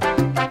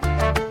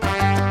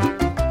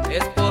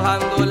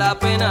 despojando la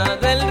pena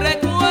del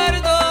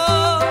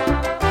recuerdo,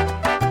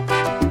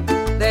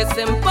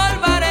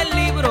 desempolvar el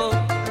libro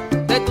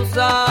de tus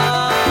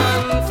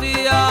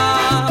ansias.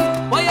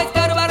 Voy a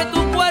escarbar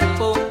tu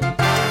cuerpo,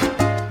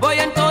 voy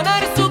a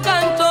entonar su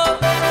canto,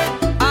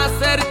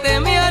 hacerte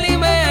mi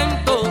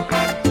alimento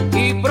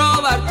y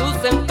probar tus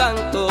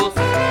encantos.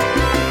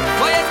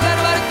 Voy a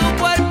escarbar tu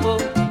cuerpo,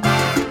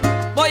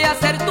 voy a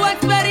hacer tu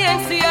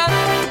experiencia.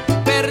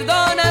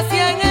 Perdona si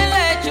en el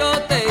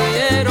hecho te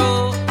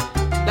hiero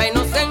la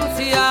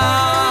inocencia.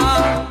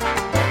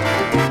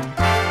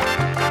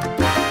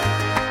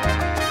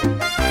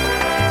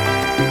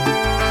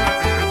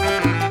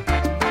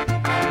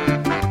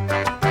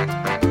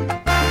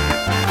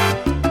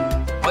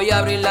 Voy a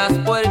abrir las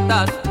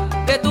puertas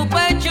de tu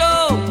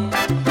pecho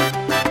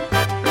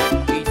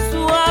y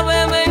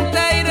suavemente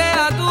iré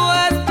a tu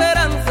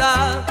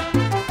esperanza,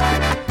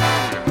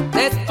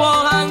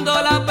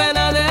 despojando la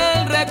pena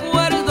del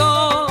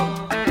recuerdo,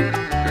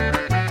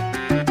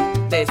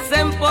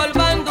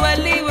 desempolvando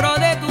el libro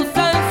de tus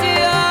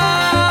ansias.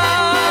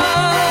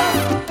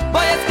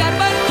 Voy a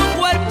escarbar tu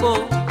cuerpo,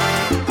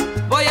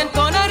 voy a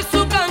entonar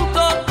su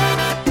canto,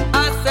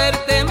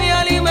 hacerte mi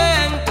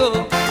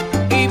alimento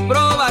y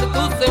probar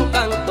tus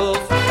encantos.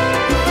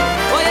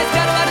 Voy a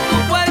escarbar tu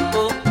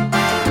cuerpo,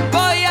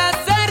 voy a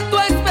hacer tu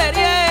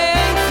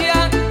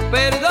experiencia.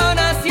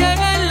 Perdona si en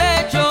el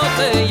lecho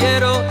te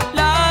hiero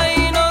la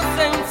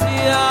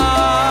inocencia.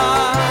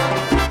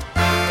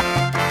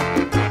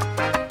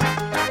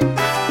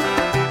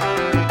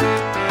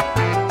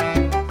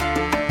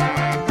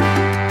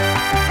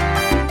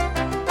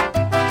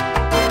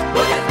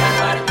 Voy a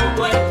escarbar tu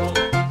cuerpo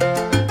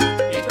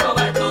y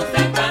probar tus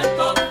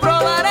encantos.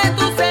 Probaré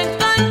tus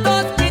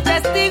encantos, mi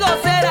testigo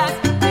serás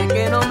de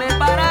que no me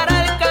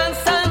parará el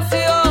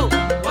cansancio.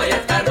 Voy a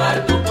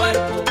escarbar tu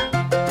cuerpo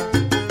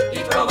y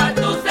probar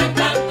tus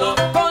encantos.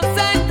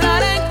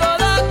 Concentraré en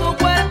todo tu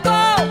cuerpo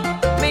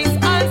mis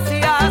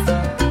ansias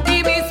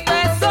y mis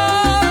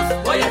besos.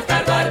 Voy a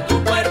escarbar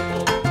tu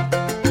cuerpo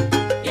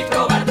y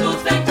probar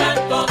tus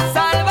encantos.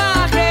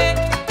 Salvaje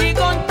y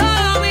con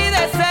todo mi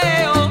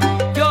deseo,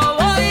 yo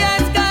voy a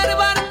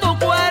escarbar tu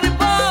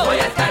cuerpo. Voy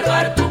a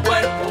escarbar tu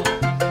cuerpo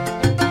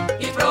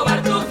y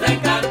probar tus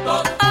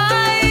encantos.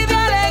 Ay, de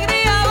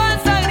alegría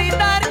vas a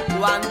gritar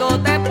cuando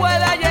te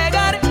pueda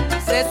llegar,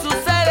 se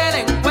sucede el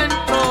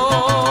encuentro.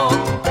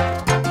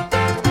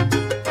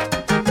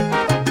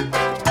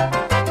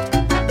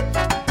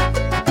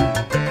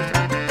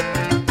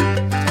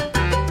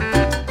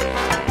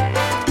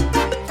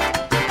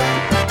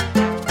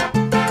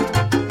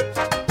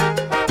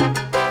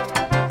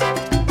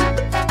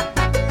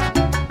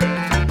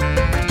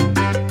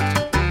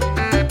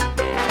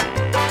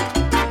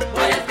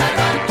 Voy a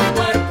escarbar tu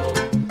cuerpo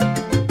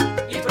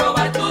y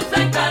probar tus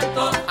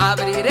encantos.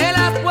 Abriré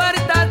las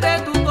puertas de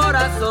tu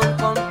corazón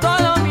con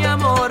todo mi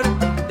amor,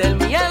 del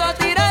miedo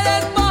te iré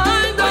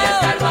despojando. Voy a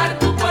escarbar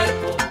tu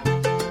cuerpo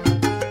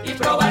y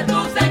probar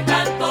tus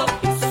encantos.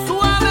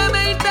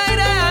 Suavemente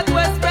iré a tu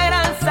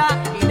esperanza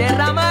y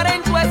derramaré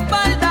en tu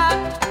espalda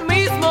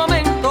mis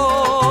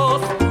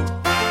momentos.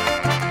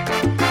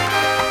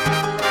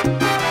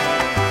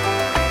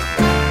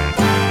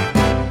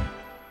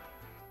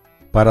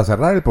 Para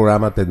cerrar el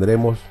programa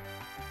tendremos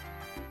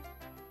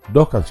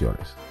dos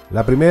canciones.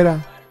 La primera,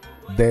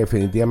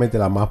 definitivamente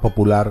la más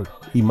popular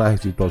y más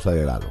exitosa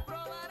de Lalo,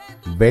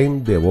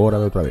 Ven,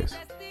 devórame otra vez,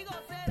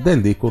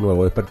 del disco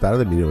Nuevo Despertar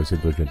de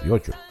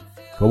 1988.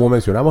 Como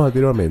mencionamos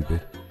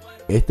anteriormente,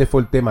 este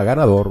fue el tema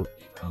ganador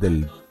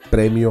del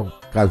premio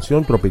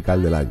Canción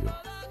Tropical del Año,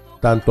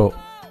 tanto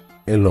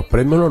en los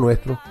premios Lo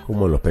Nuestro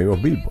como en los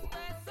premios Billboard.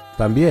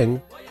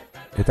 También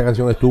esta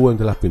canción estuvo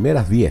entre las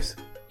primeras 10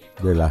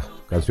 de las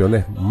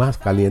canciones más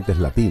calientes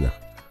latinas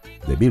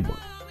de Billboard.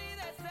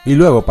 Y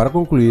luego, para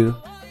concluir,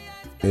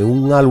 en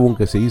un álbum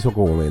que se hizo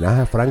con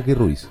homenaje a Frankie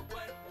Ruiz,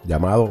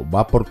 llamado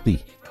Va por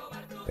ti,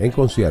 en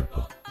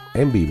concierto,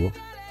 en vivo,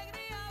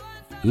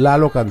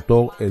 Lalo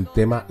cantó el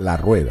tema La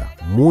Rueda,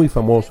 muy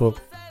famoso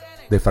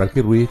de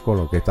Frankie Ruiz con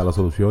la Orquesta La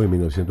Solución en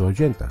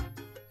 1980.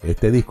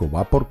 Este disco,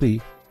 Va por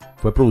ti,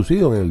 fue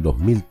producido en el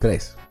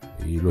 2003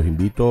 y los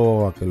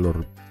invito a que lo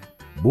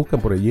busquen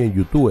por allí en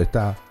YouTube.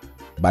 Está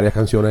varias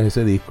canciones de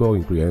ese disco,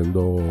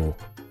 incluyendo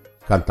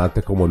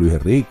cantantes como Luis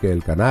Enrique,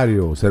 El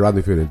Canario, Servando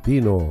y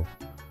Fiorentino,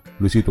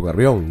 Luisito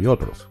Carrión y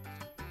otros.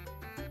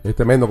 Es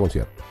tremendo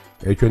concierto,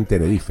 hecho en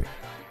Tenerife.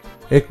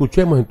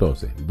 Escuchemos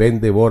entonces Ven,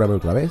 devórame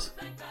otra vez,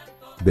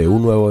 de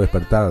Un Nuevo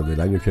Despertar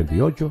del año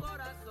 88,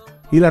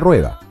 y La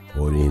Rueda,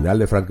 original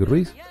de Frankie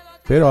Ruiz,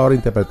 pero ahora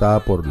interpretada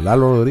por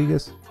Lalo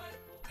Rodriguez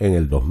en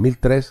el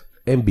 2003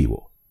 en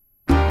vivo.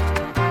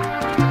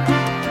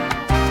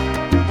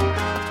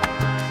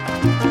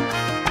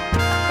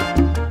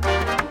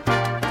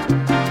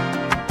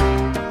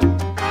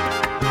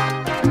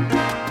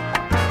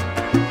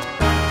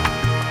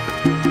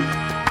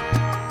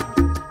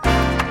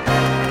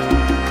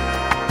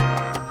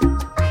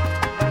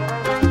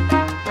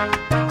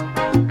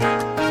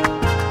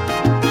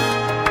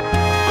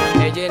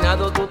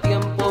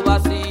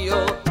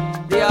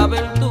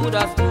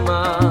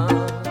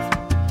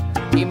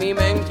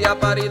 Ha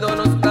parido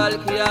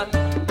nostalgia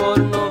por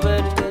no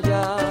verte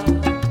ya,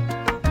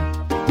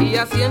 y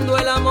haciendo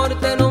el amor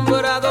te he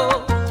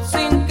nombrado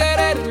sin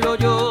quererlo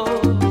yo,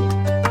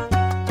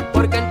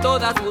 porque en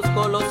todas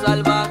busco lo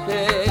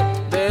salvaje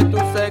de tu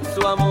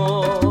sexo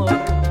amor.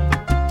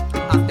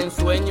 Hasta en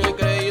sueño he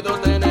creído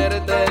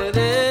tenerte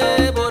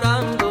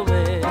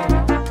devorándome,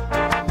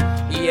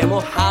 y he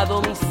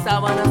mojado mis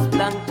sábanas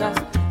blancas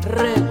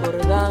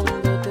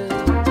recordándote.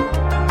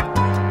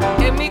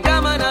 En mi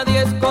cama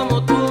nadie es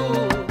como tú.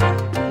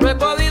 No he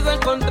podido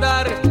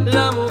encontrar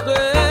la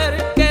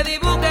mujer que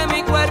dibuje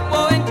mi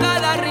cuerpo en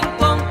cada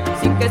rincón,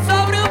 sin que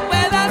sobre un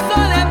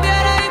pedazo de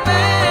piedra. Y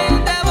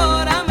ven,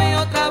 devórame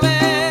otra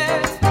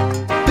vez,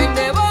 ven,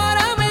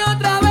 devórame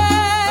otra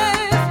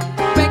vez,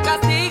 ven,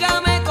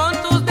 castígame con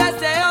tus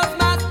deseos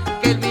más,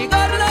 que el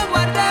vigor lo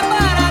guarde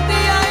para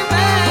ti. Ay,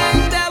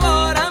 ven,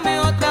 devórame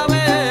otra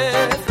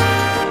vez,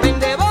 ven,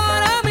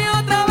 devórame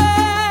otra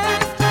vez,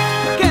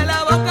 que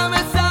la boca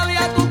me sabe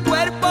a tu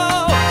cuerpo,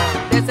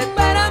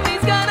 desespera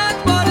mis ganas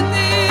por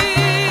ti.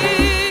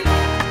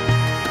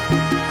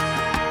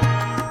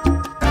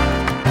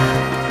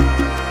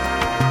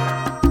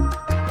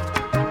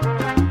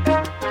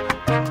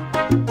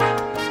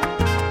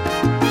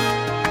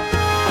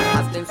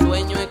 Hasta en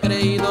sueño he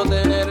creído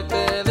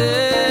tenerte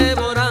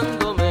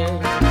devorándome,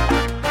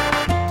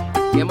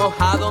 y he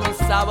mojado mis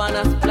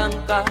sábanas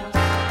blancas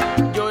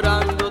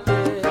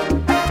llorándote.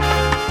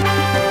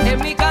 En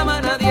mi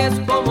cama nadie es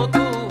como tú.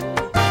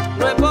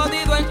 No he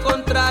podido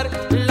encontrar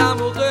la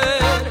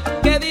mujer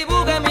que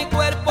dibuje mi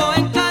cuerpo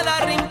en cada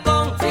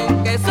rincón,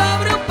 sin que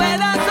sobre un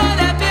pedazo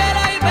de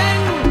piedra. Y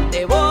ven,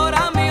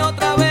 devórame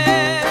otra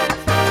vez,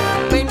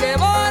 ven,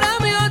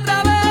 devórame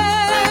otra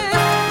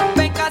vez,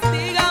 ven,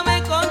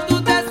 castígame con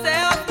tus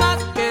deseos más,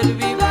 que el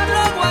vigor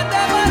lo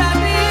guarde para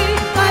ti.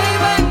 Ay,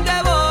 ven,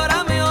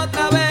 devórame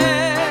otra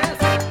vez,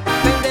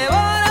 ven,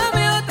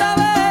 devórame otra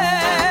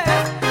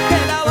vez, que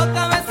la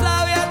boca me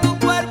sabe a tu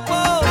cuerpo,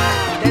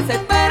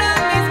 desespera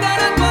mis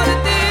ganas por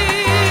ti.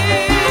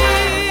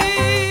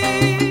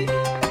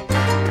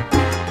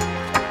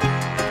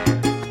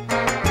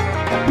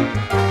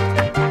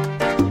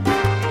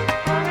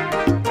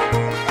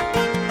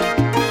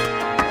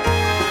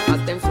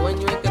 Hasta en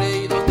sueño he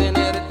creído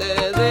tenerte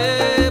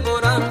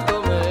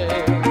devorándome,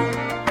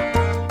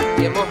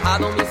 y he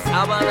mojado mis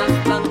sábanas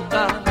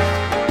blancas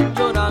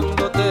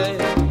llorándote.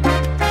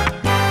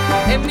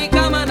 En mi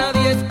cama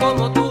nadie es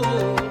como tú.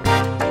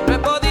 No he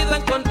podido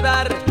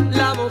encontrar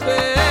la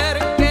mujer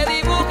que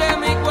dibuje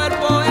mi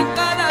cuerpo en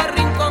cada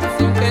rincón,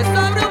 sin que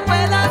sobre un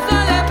pedazo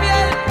de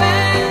piel.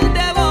 Ven,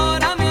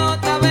 devórame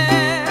otra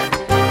vez,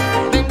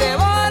 ven,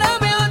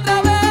 devórame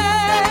otra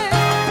vez,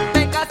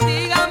 ven,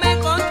 castígame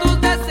con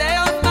tus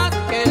deseos más,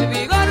 que el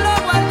vigor lo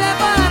guarde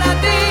para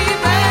ti.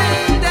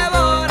 Ven,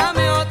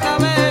 devórame otra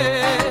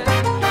vez,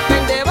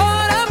 ven,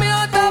 devórame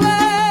otra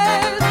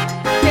vez,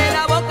 que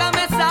la boca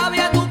me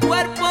sabe a tu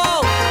cuerpo,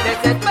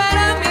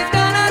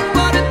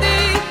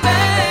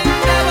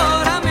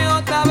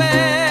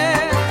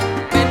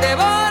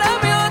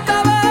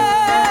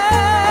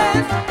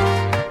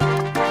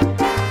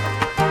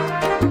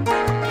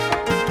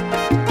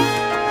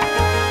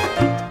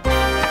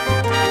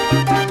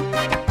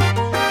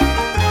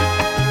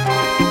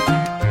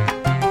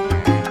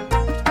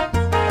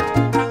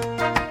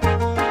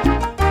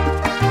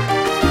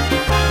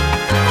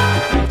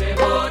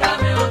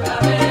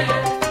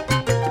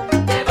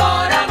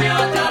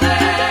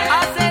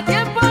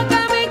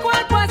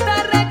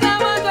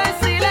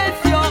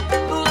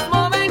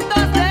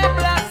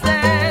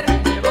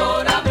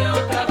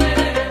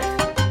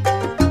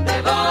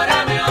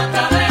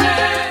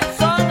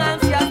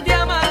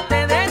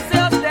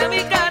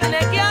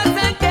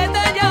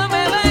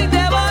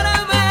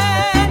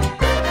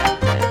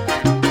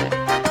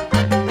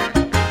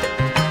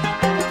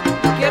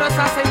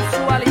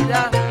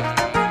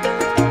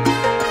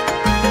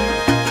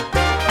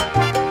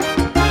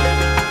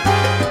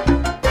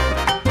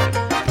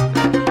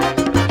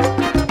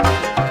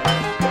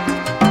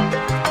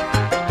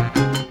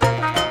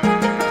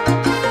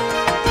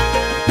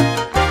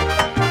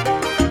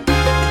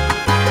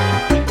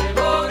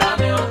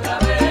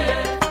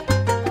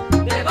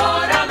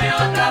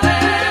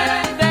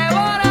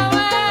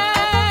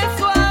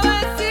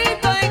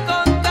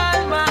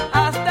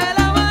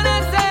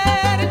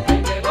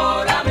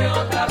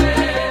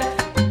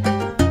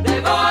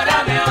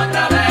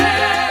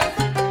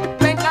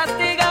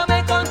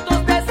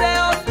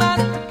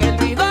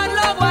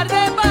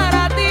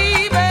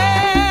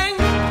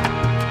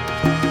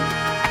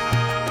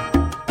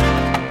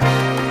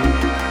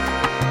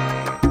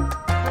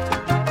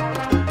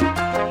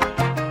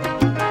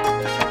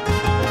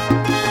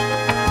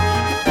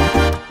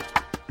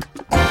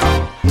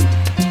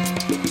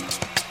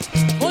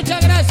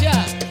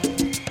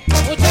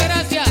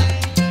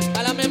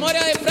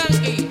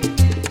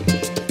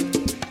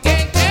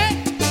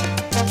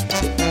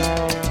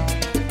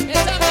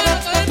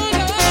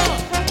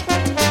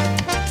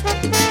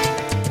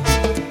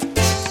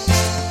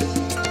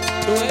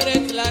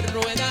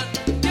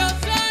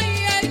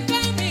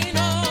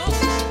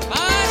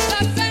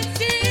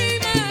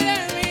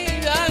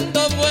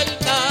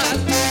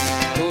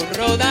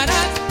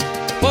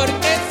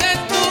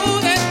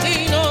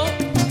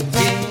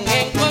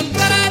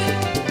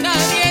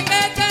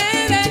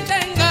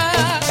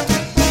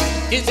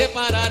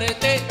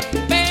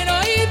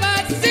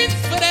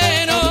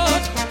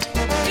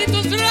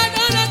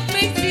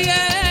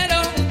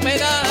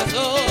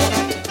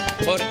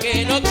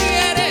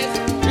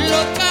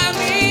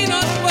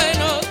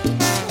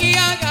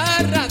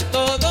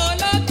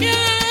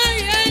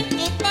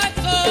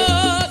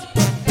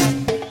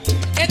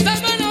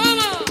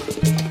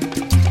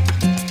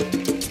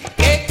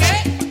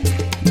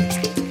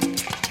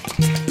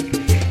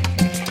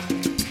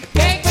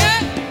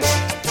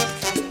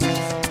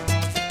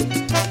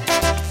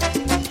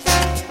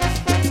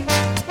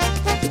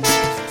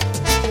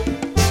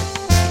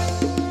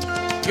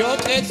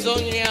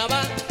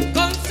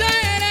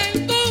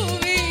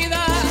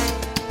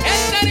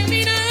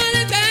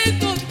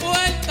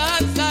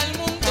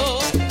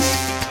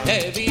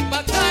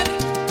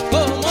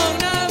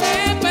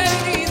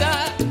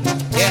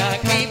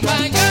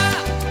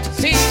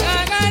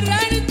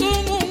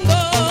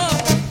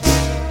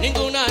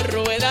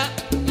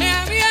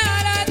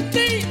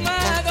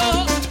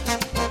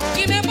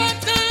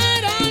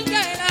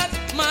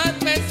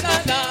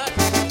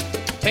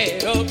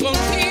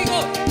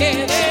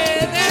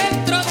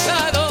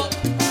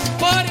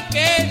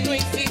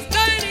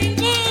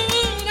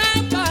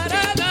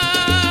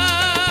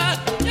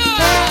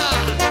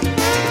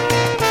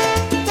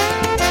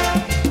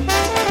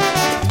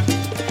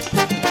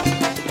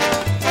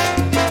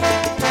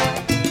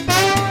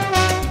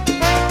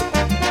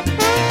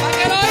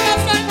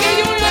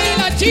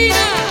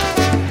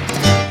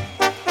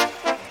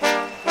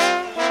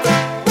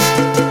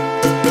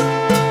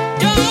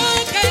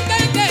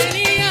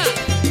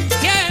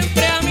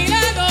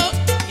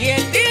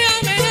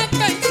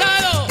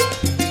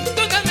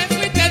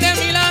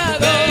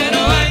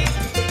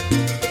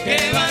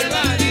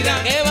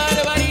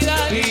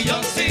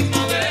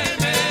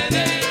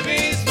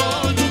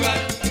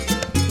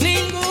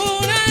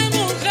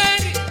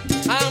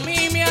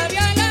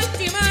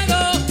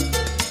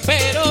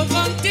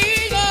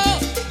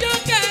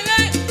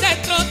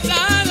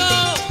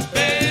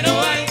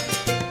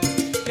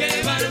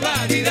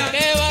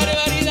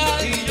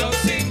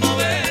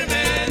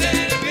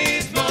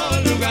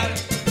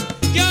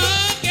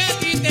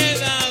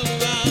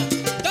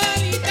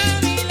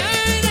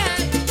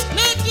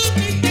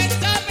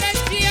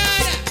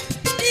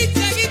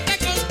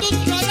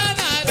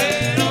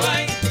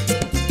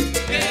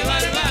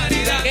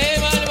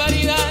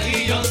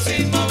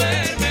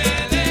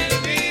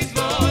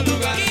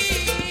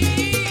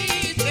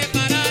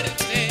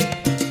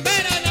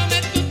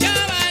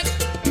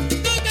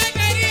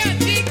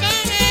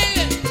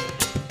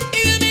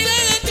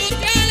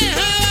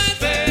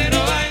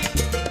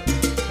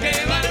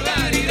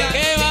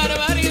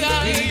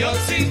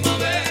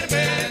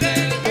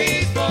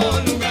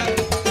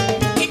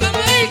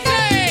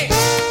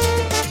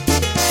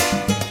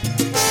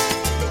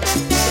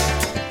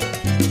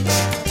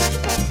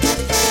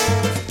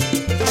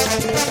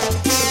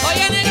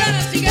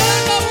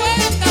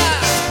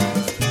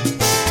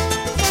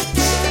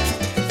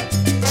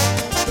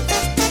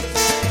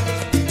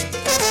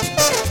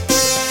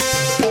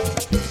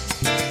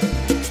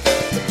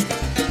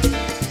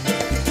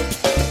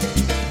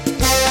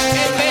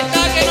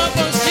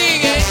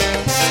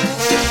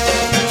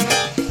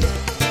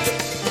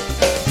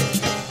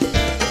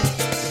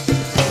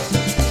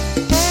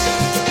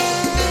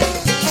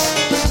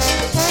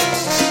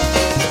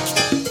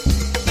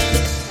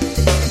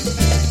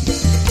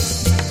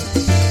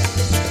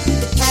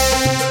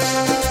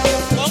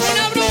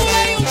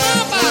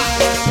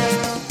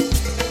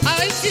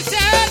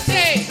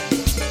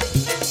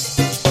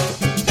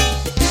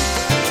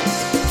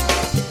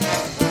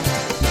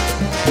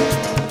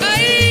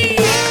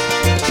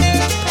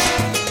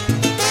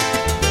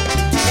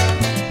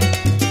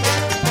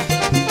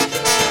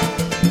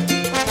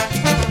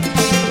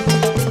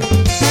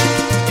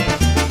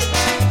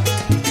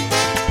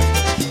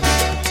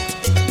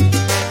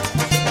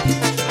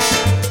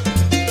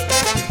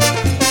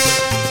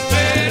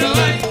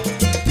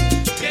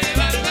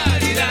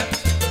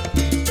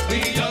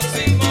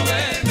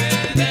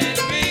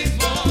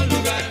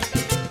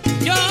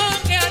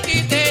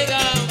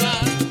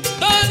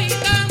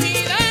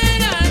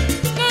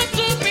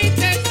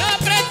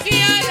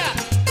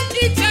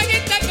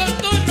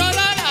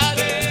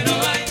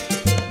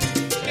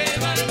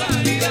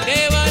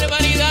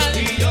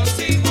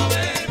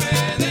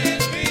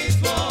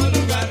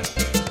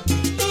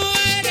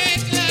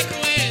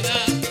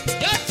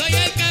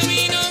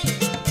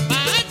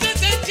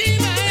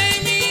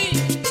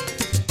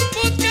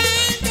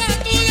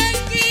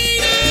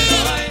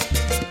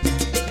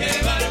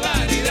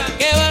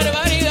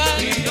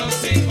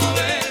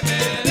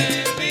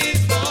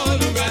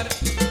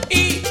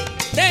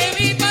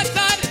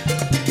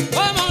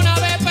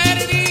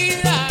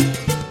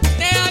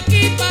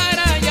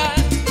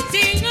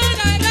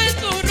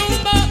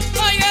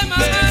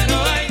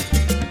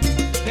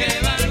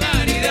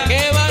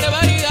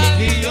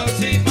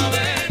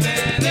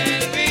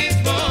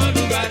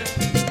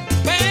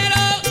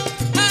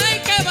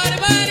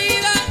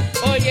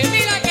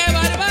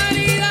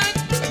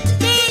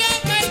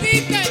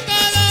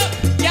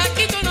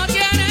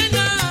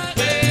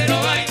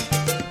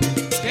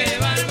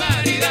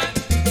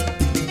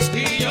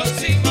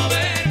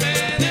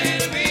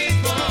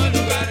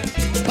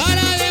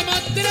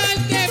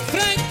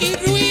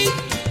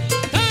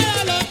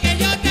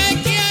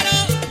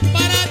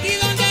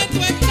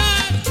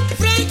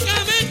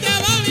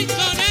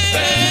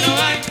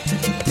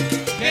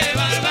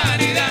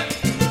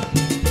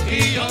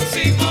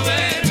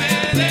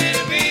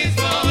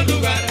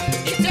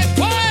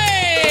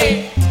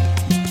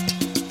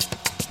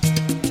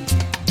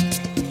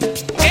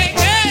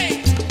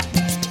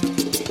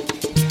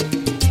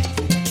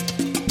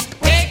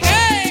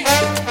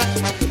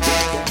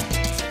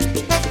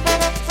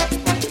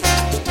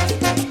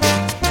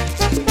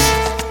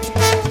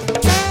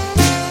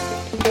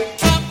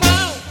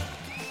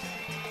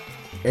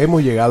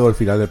 hemos llegado al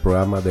final del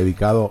programa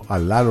dedicado a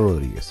Lalo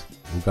Rodriguez,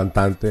 un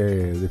cantante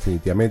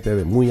definitivamente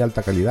de muy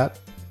alta calidad,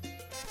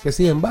 que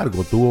sin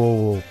embargo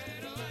tuvo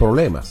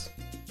problemas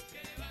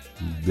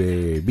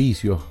de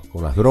vicios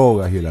con las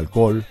drogas y el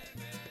alcohol,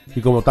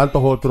 y como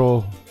tantos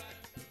otros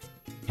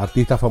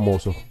artistas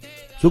famosos,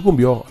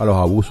 sucumbió a los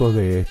abusos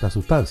de estas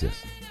sustancias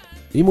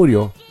y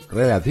murió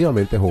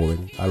relativamente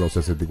joven, a los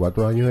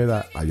 64 años de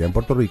edad, allá en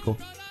Puerto Rico,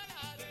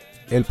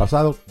 el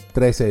pasado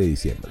 13 de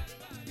diciembre.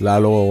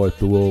 Lalo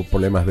tuvo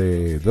problemas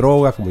de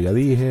drogas, como ya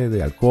dije,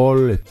 de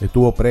alcohol,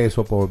 estuvo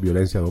preso por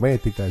violencia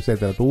doméstica,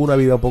 etc. Tuvo una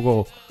vida un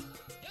poco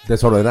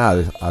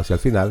desordenada hacia el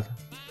final,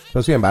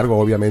 pero sin embargo,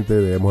 obviamente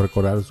debemos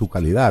recordar su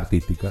calidad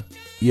artística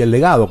y el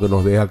legado que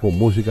nos deja con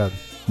música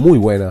muy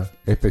buena,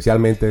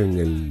 especialmente en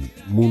el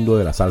mundo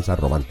de la salsa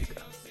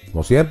romántica.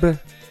 Como siempre,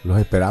 los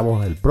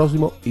esperamos el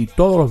próximo y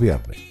todos los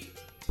viernes,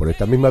 por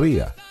esta misma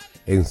vía,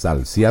 en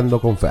Salseando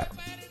con Fer.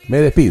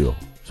 Me despido,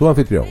 su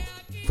anfitrión,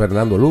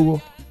 Fernando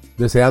Lugo,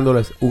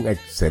 deseándoles un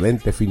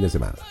excelente fin de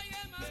semana.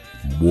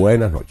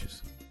 Buenas noches.